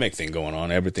pandemic thing going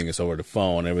on, everything is over the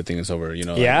phone. Everything is over,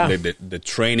 the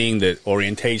training, the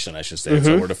orientation, I should say, it's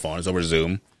over the phone. It's over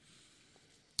Zoom.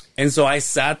 And so I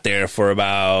sat there for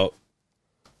about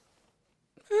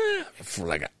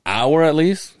like an hour at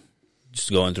least,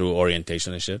 just going through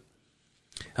orientation and shit.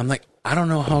 I'm like, I don't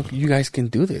know how you guys can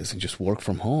do this and just work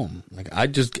from home. Like, I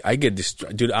get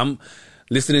distracted. Dude, I'm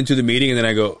listening to the meeting and then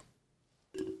I go,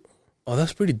 oh,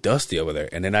 that's pretty dusty over there.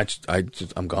 And then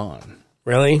I'm gone.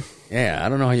 Really? Yeah, I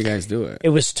don't know how you guys do it. It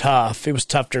was tough. It was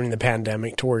tough during the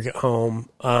pandemic to work at home.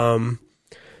 But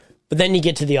then you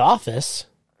get to the office,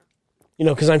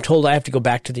 because I'm told I have to go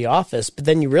back to the office. But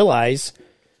then you realize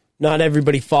not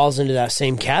everybody falls into that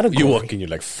same category. You walk in, you're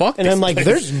like, fuck and this I'm like, place.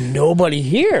 There's nobody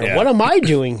here. Yeah. What am I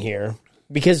doing here?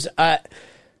 Because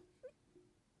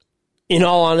in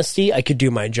all honesty, I could do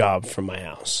my job from my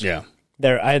house. Yeah.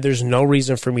 There's no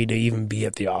reason for me to even be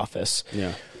at the office.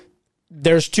 Yeah.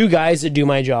 There's 2 guys that do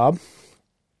my job.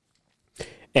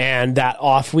 And that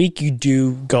off week, you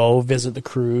do go visit the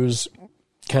crews,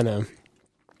 kind of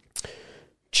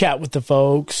chat with the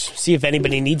folks, see if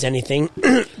anybody needs anything.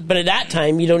 But at that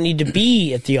time, you don't need to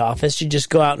be at the office. You just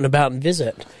go out and about and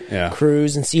visit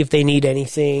crews and see if they need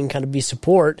anything, kind of be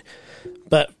support.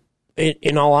 But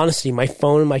in all honesty, my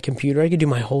phone and my computer, I could do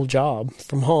my whole job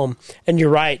from home. And you're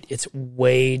right, it's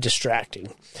way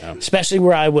distracting. Yeah. Especially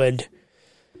where I would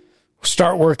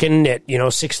start working at,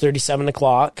 6:30, 7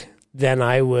 o'clock. Then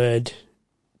I would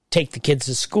take the kids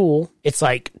to school. It's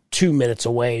like 2 minutes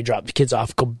away, drop the kids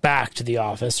off, go back to the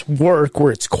office, work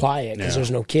where it's quiet because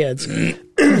there's no kids.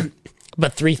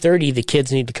 But 3:30, the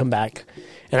kids need to come back.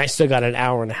 And I still got an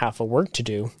hour and a half of work to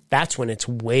do. That's when it's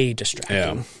way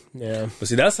distracting. Yeah. But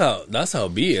see, that's how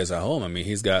B is at home. I mean,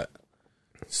 he's got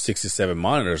 67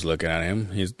 monitors looking at him.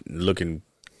 He's looking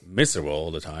miserable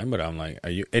all the time. But I'm like, are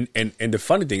you? And the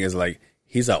funny thing is, like,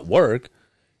 he's at work,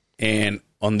 and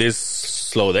on these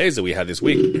slow days that we had this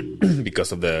week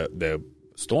because of the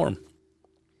storm,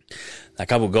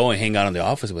 like, I would go and hang out in the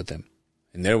office with him,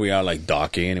 and there we are, like,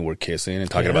 docking, and we're kissing and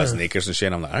talking about sneakers and shit.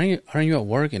 And I'm like, aren't you at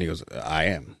work? And he goes, I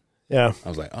am. Yeah. I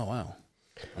was like, oh wow.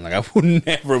 I'm like, I would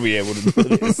never be able to do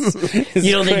this.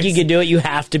 You don't think you could do it? You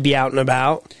have to be out and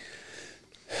about.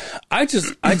 I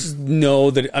just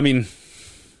know that. I mean,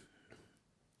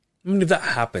 if that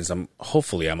happens, I'm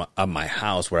at my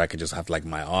house where I can just have, like,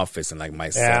 my office and, like, my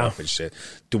setup and shit,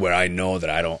 to where I know that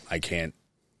I can't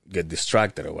get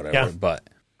distracted or whatever. Yeah. But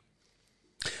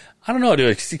I don't know,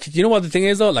 dude. You know what the thing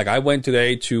is, though? Like, I went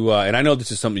today to, and I know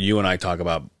this is something you and I talk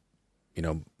about, you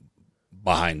know,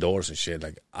 behind doors and shit.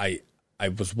 Like, I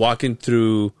was walking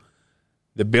through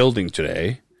the building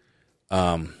today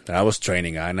that I was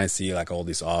training at, and I see, like, all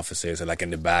these offices, and, like, in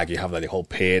the back you have, like, the whole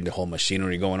pit, the whole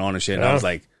machinery going on and shit. And I was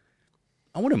like,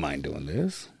 I wouldn't mind doing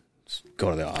this. Just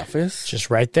go to the office. Just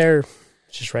right there.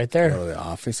 Just right there. Go to the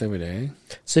office every day.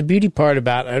 It's the beauty part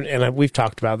about, and we've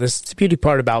talked about this, it's the beauty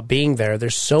part about being there.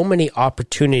 There's so many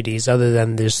opportunities other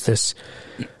than there's this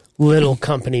little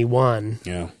company one.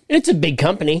 Yeah. It's a big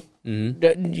company,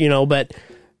 you know, but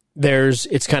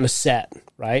it's kind of set,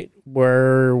 right?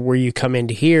 Where you come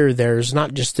into here, there's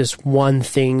not just this one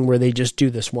thing where they just do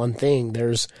this one thing.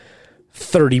 There's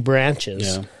 30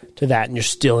 branches to that, and you're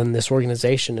still in this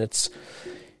organization. It's,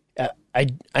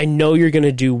 I know you're going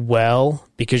to do well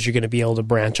because you're going to be able to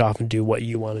branch off and do what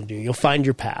you want to do. You'll find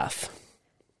your path.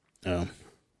 Oh,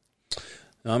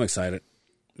 no, I'm excited.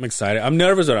 I'm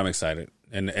nervous, but I'm excited.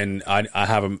 And I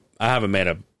haven't met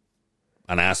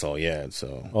an asshole yet.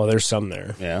 So there's some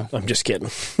there. Yeah, I'm just kidding.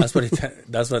 That's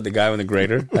what the guy with the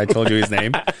grader. I told you his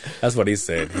name. That's what he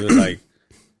said. He was like,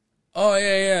 "Oh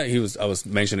yeah." I was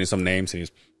mentioning some names, and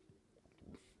he's,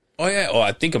 "Oh yeah,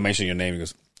 I think I mentioned your name." He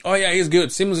goes, "Oh yeah, he's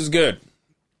good. Simmons is good.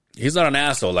 He's not an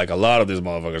asshole like a lot of these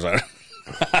motherfuckers are."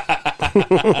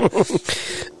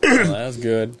 Well, that's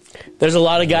good. There's a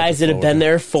lot of guys that have been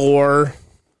there for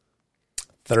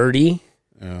 30,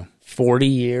 40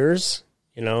 years,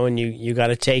 you know, and you got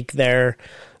to take their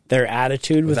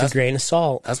attitude with a grain of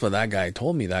salt. That's what that guy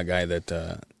told me. That guy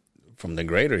that from the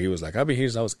grader, he was like, "I've been here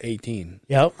since I was 18."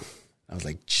 Yep. I was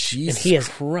like, Jesus and he is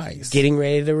Christ, getting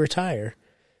ready to retire.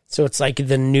 So it's like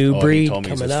the new breed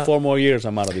coming up. 4 more years,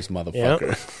 I'm out of this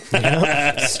motherfucker.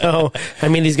 Yep. So, I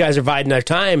mean, these guys are biding their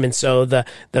time, and so the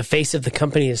face of the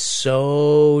company is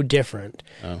so different.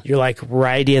 Oh. You're like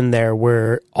right in there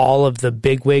where all of the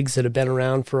big wigs that have been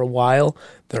around for a while,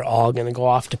 they're all going to go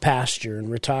off to pasture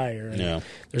and retire. And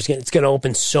it's going to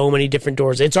open so many different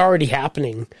doors. It's already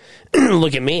happening.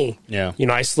 Look at me. Yeah. You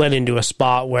know, I slid into a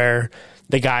spot where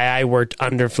the guy I worked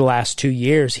under for the last 2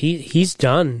 years, he's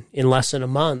done in less than a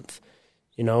month.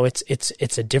 You know, it's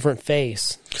a different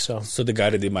face. So the guy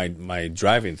that did my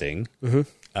driving thing, we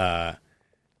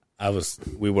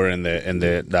were in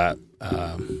that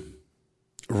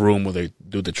room where they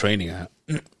do the training at,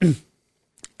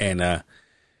 and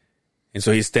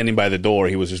so he's standing by the door.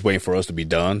 He was just waiting for us to be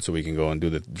done so we can go and do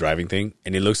the driving thing.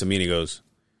 And he looks at me and he goes,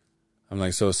 "I'm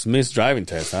like, so Smith's driving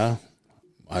test, huh?"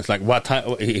 I was like, "What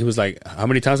time?" He was like, "How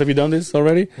many times have you done this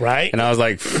already?" Right. And I was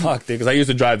like, "Fuck," because I used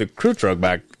to drive the crew truck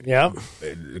back. Yeah.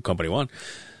 Company one.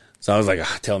 So I was like,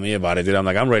 "Tell me about it, dude." I'm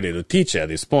like, "I'm ready to teach you at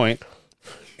this point."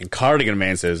 And Cardigan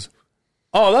Man says,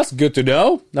 "Oh, that's good to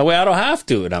know. That way I don't have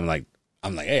to." And I'm like,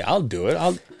 "Hey, I'll do it.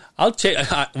 I'll check."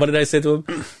 What did I say to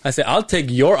him? I said, "I'll take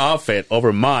your outfit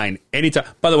over mine anytime."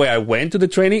 By the way, I went to the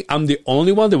training. I'm the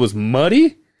only one that was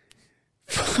muddy.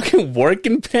 Fucking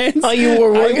working pants. Oh, you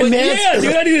wore working pants? Yeah,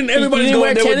 dude. I didn't. Everybody's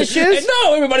going there with shoes?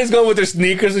 No, everybody's going with their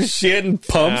sneakers and shit and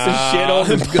pumps and shit. All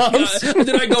the pumps. And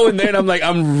then I go in there and I'm like,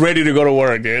 I'm ready to go to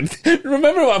work, dude.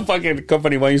 Remember what fucking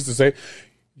company one used to say?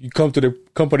 You come to the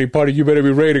company party, you better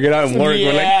be ready to get out and work.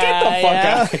 We're like, get the fuck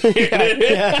out of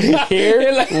here.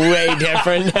 Here, like, way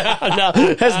different. No,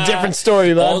 that's a different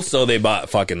story, though. Also, they bought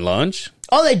fucking lunch.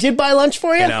 Oh, they did buy lunch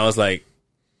for you? And I was like,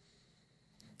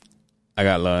 I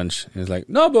got lunch. And he's like,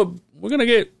 "No, but we're going to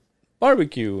get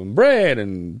barbecue and bread."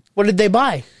 And what did they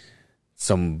buy?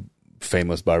 Some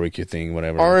famous barbecue thing,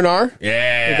 whatever. R&R?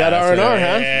 Yeah. They got R&R,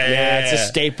 huh? Yeah, it's a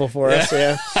staple for us,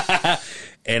 yeah.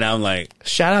 And I'm like,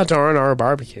 shout out to R&R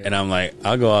Barbecue. And I'm like,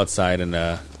 I'll go outside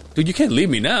and, dude, you can't leave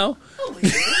me now.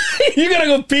 You got to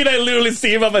go pee. I literally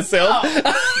see him by myself.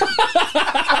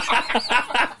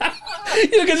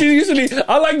 Because usually,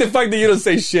 I like the fact that you don't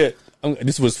say shit.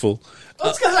 This was full.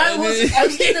 That's because I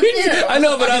was getting beer. I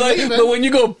know, but when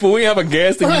you go poo, we have a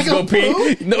guest and you just go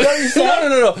pee. No.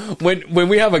 When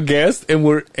we have a guest and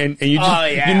you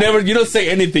just you don't say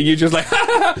anything. You just like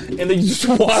and then you just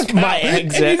walk out. My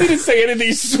exit. And you didn't say anything.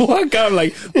 You just walk out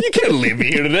like you can't leave me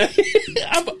here today.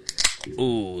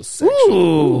 Ooh, sexual.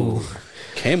 Ooh.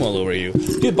 Came all over you,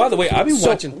 dude. By the way, I've been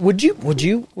watching. Would you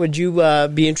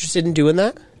be interested in doing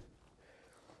that?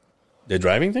 The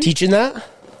driving thing, teaching that.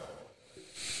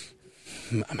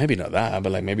 Maybe not that,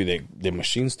 but like maybe the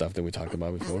machine stuff that we talked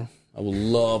about before. I would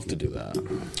love to do that.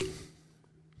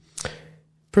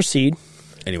 Proceed.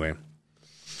 Anyway,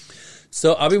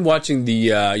 so I've been watching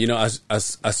the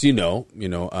as you know,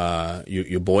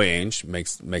 your boy Ange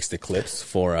makes the clips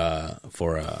for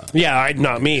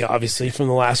not me, obviously, from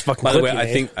the last fucking. By the clip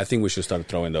way, I think we should start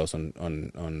throwing those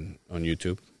on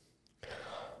YouTube.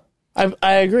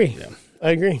 I agree. Yeah. I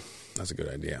agree. That's a good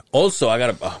idea. Also, I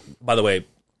got to. By the way,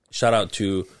 shout out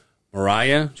to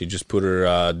Mariah. She just put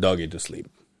her doggy to sleep.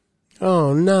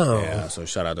 Oh no! Yeah, so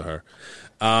shout out to her.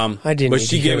 I didn't. But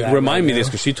she remind me this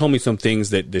because she told me some things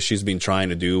that she's been trying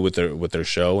to do with their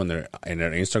show and their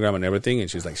Instagram and everything,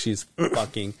 and she's like, she's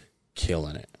fucking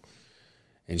killing it.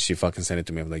 And she fucking sent it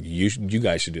to me. I'm like, you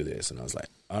guys should do this, and I was like,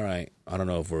 all right. I don't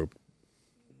know if we're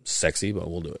sexy, but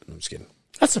we'll do it. I'm just kidding.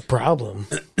 That's a problem.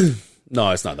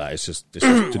 No, it's not that. It's just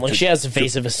she has the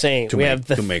face of a saint. We have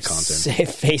the make content.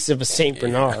 Face of a Saint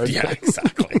Bernard. Yeah,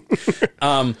 exactly.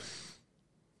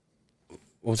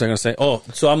 What was I going to say? Oh,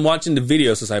 so I'm watching the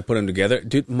videos as I put them together.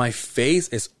 Dude, my face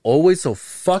is always so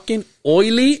fucking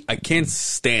oily. I can't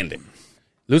stand it. It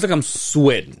looks like I'm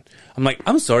sweating. I'm like,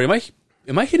 I'm sorry.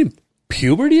 Am I hitting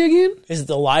puberty again? Is it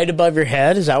the light above your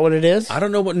head? Is that what it is? I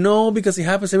don't know. No, because it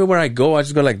happens everywhere I go. I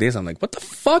just go like this. I'm like, what the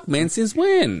fuck, man? Since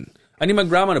when? I need my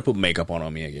grandma to put makeup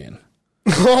on me again.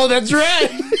 Oh, that's right.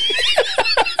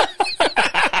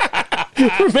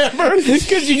 Remember?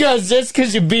 Because you got this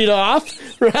because you beat off,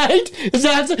 right? It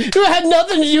had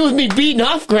nothing to do with me beating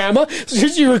off, Grandma. It's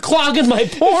because you were clogging my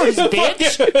pores,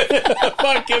 bitch.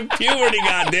 Fucking puberty,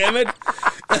 goddammit.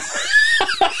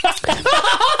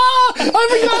 I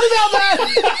forgot about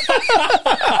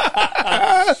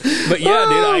that. But yeah,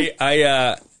 dude,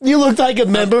 I you looked like a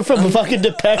member from a fucking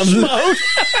Depeche Mode.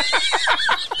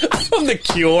 From The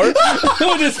Cure.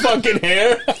 With his fucking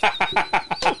hair.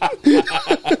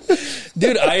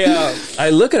 Dude, I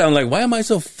look at it, I'm like, why am I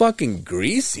so fucking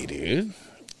greasy, dude?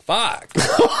 Fuck.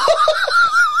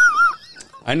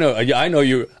 I know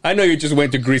you just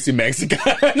went to Greasy Mexico.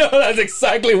 I know that's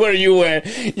exactly where you went.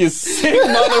 You sick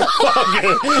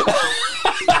motherfucker.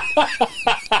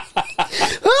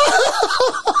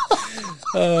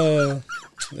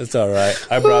 It's all right.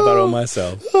 I brought that on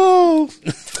myself. Oh,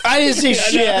 I didn't see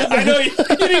shit. I know you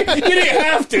didn't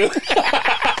have to.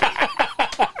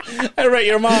 I read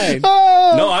your mind.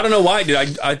 Oh. No, I don't know why,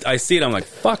 dude. I see it. I'm like,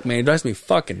 fuck, man. It drives me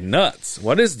fucking nuts.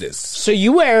 What is this? So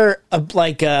you wear a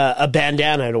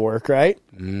bandana to work, right?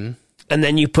 Mm-hmm. And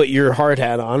then you put your hard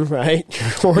hat on, right?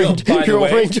 Your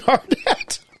orange hard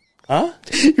hat. Huh?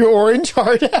 Your orange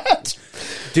hard hat.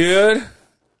 Dude.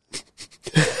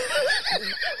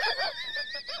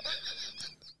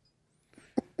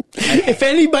 If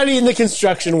anybody in the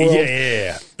construction world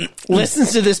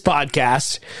listens to this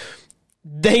podcast,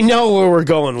 they know where we're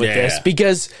going with this,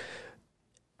 because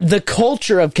the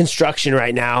culture of construction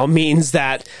right now means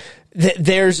that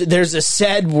there's a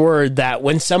said word that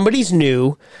when somebody's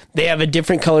new, they have a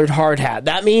different colored hard hat.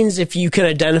 That means if you can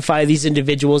identify these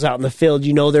individuals out in the field,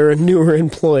 you know they're a newer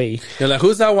employee. You're like,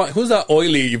 who's that one? Who's that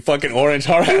oily fucking orange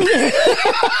hard hat?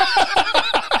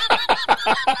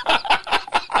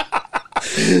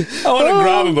 I want to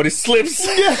grab him, but he slips.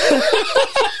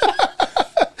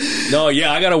 No,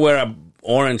 I gotta wear a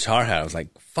orange hard hat. I was like,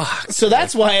 fuck. So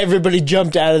that's why everybody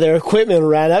jumped out of their equipment and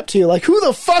ran up to you like, who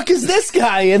the fuck is this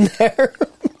guy in there?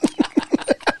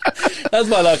 That's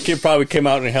why that kid probably came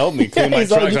out and helped me clean my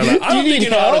truck. Like, I was like, I don't think you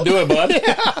know how to do it, bud.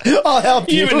 Yeah, I'll help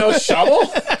you. You even know shovel?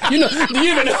 Do you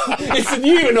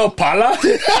even know pala?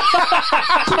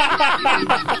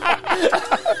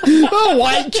 Oh,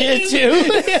 white kid too.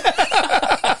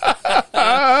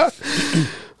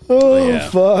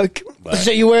 Fuck. But,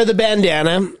 so you wear the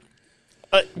bandana.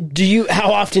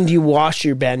 How often do you wash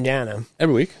your bandana?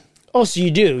 Every week. Oh, so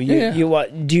you do.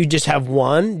 Do you just have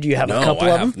one? Do you have a couple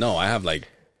of them? No, I have like...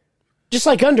 Just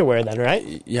like underwear then,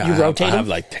 right? Yeah. You rotate them? I have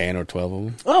like 10 or 12 of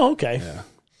them. Oh, okay. Yeah.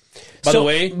 By the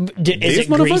way, is it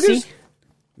greasy?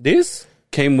 This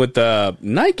came with the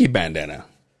Nike bandana.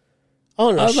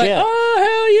 Oh, no I was shit. like, oh,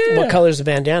 hell yeah. What color's the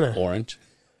bandana? Orange.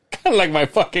 Kind of like my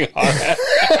fucking hard hat.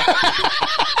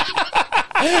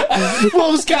 Well,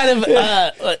 it was kind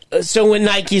of so when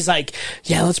Nike's like,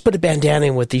 yeah, let's put a bandana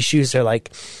in with these shoes. They're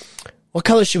like, what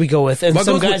color should we go with? And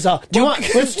some guys all,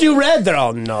 let's do red. They're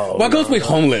all, no. What goes with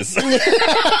homeless?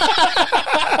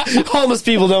 Homeless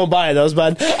people don't buy those,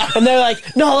 bud. And they're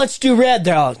like, no, let's do red.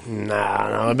 They're all, no,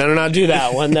 I better not do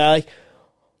that one. They're like,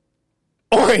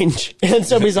 orange. And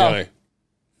somebody's all,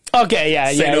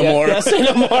 okay, say no more. Yeah, say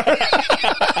no more.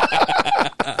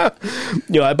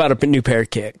 Yo, I bought a new pair of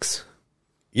kicks.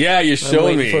 Yeah, you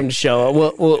showed me. For him to show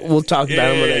up. We'll talk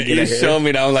about them when I get here. You showed me,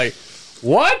 and I was like,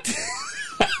 what?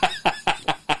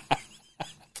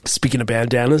 Speaking of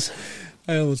bandanas,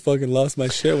 I almost fucking lost my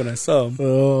shit when I saw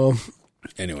them.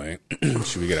 Anyway,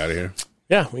 should we get out of here?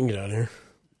 Yeah, we can get out of here.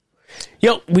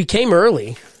 Yo, we came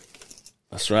early.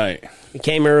 That's right. We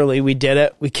came early. We did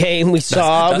it. We came. We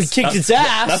saw. We kicked its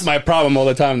ass. That's my problem all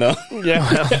the time, though. Yeah.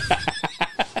 Well.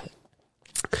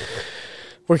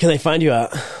 Where can they find you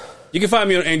at? You can find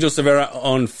me on Angel Cervera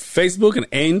on Facebook and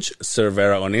Ange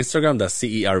Cervera on Instagram. That's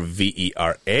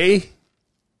Cervera.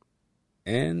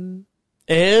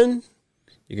 And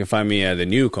you can find me at the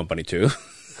new company too,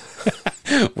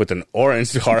 with an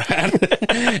orange hard hat,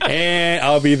 and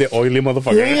I'll be the oily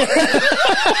motherfucker.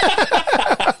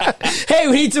 Hey,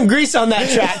 we need some grease on that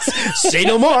tracks. Say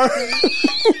no more.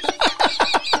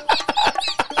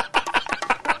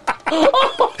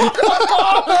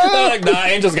 They're like, nah,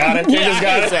 Angel's got it. Angel's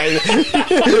got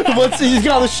it. What's he's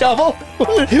got a shovel?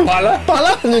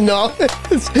 Pala? No,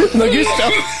 it's no gusto.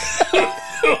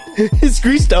 It's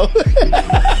Cristo.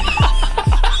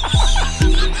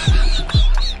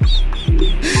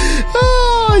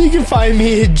 Oh, you can find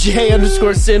me at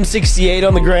J_Sim68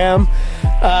 on the gram.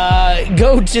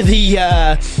 Go to the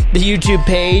YouTube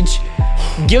page.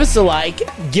 Give us a like.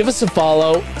 Give us a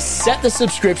follow. Set the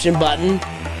subscription button.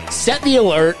 Set the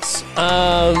alerts.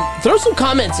 Throw some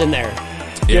comments in there.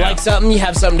 If you like something, you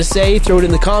have something to say, throw it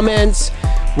in the comments.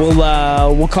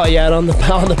 We'll call you out on the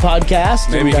podcast.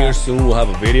 Maybe here soon we'll have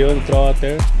a video to throw out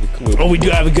there. We do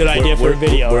have a good idea for a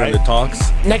video. We're right? in the talks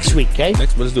Next week, okay?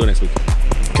 Let's do it next week.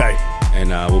 Okay. And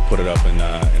we'll put it up in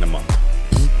a month.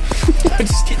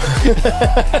 Just kidding.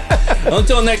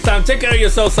 Until next time, take care of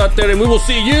yourselves out there, and we will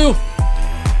see you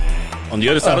on the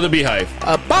other side of the beehive.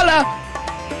 Pala!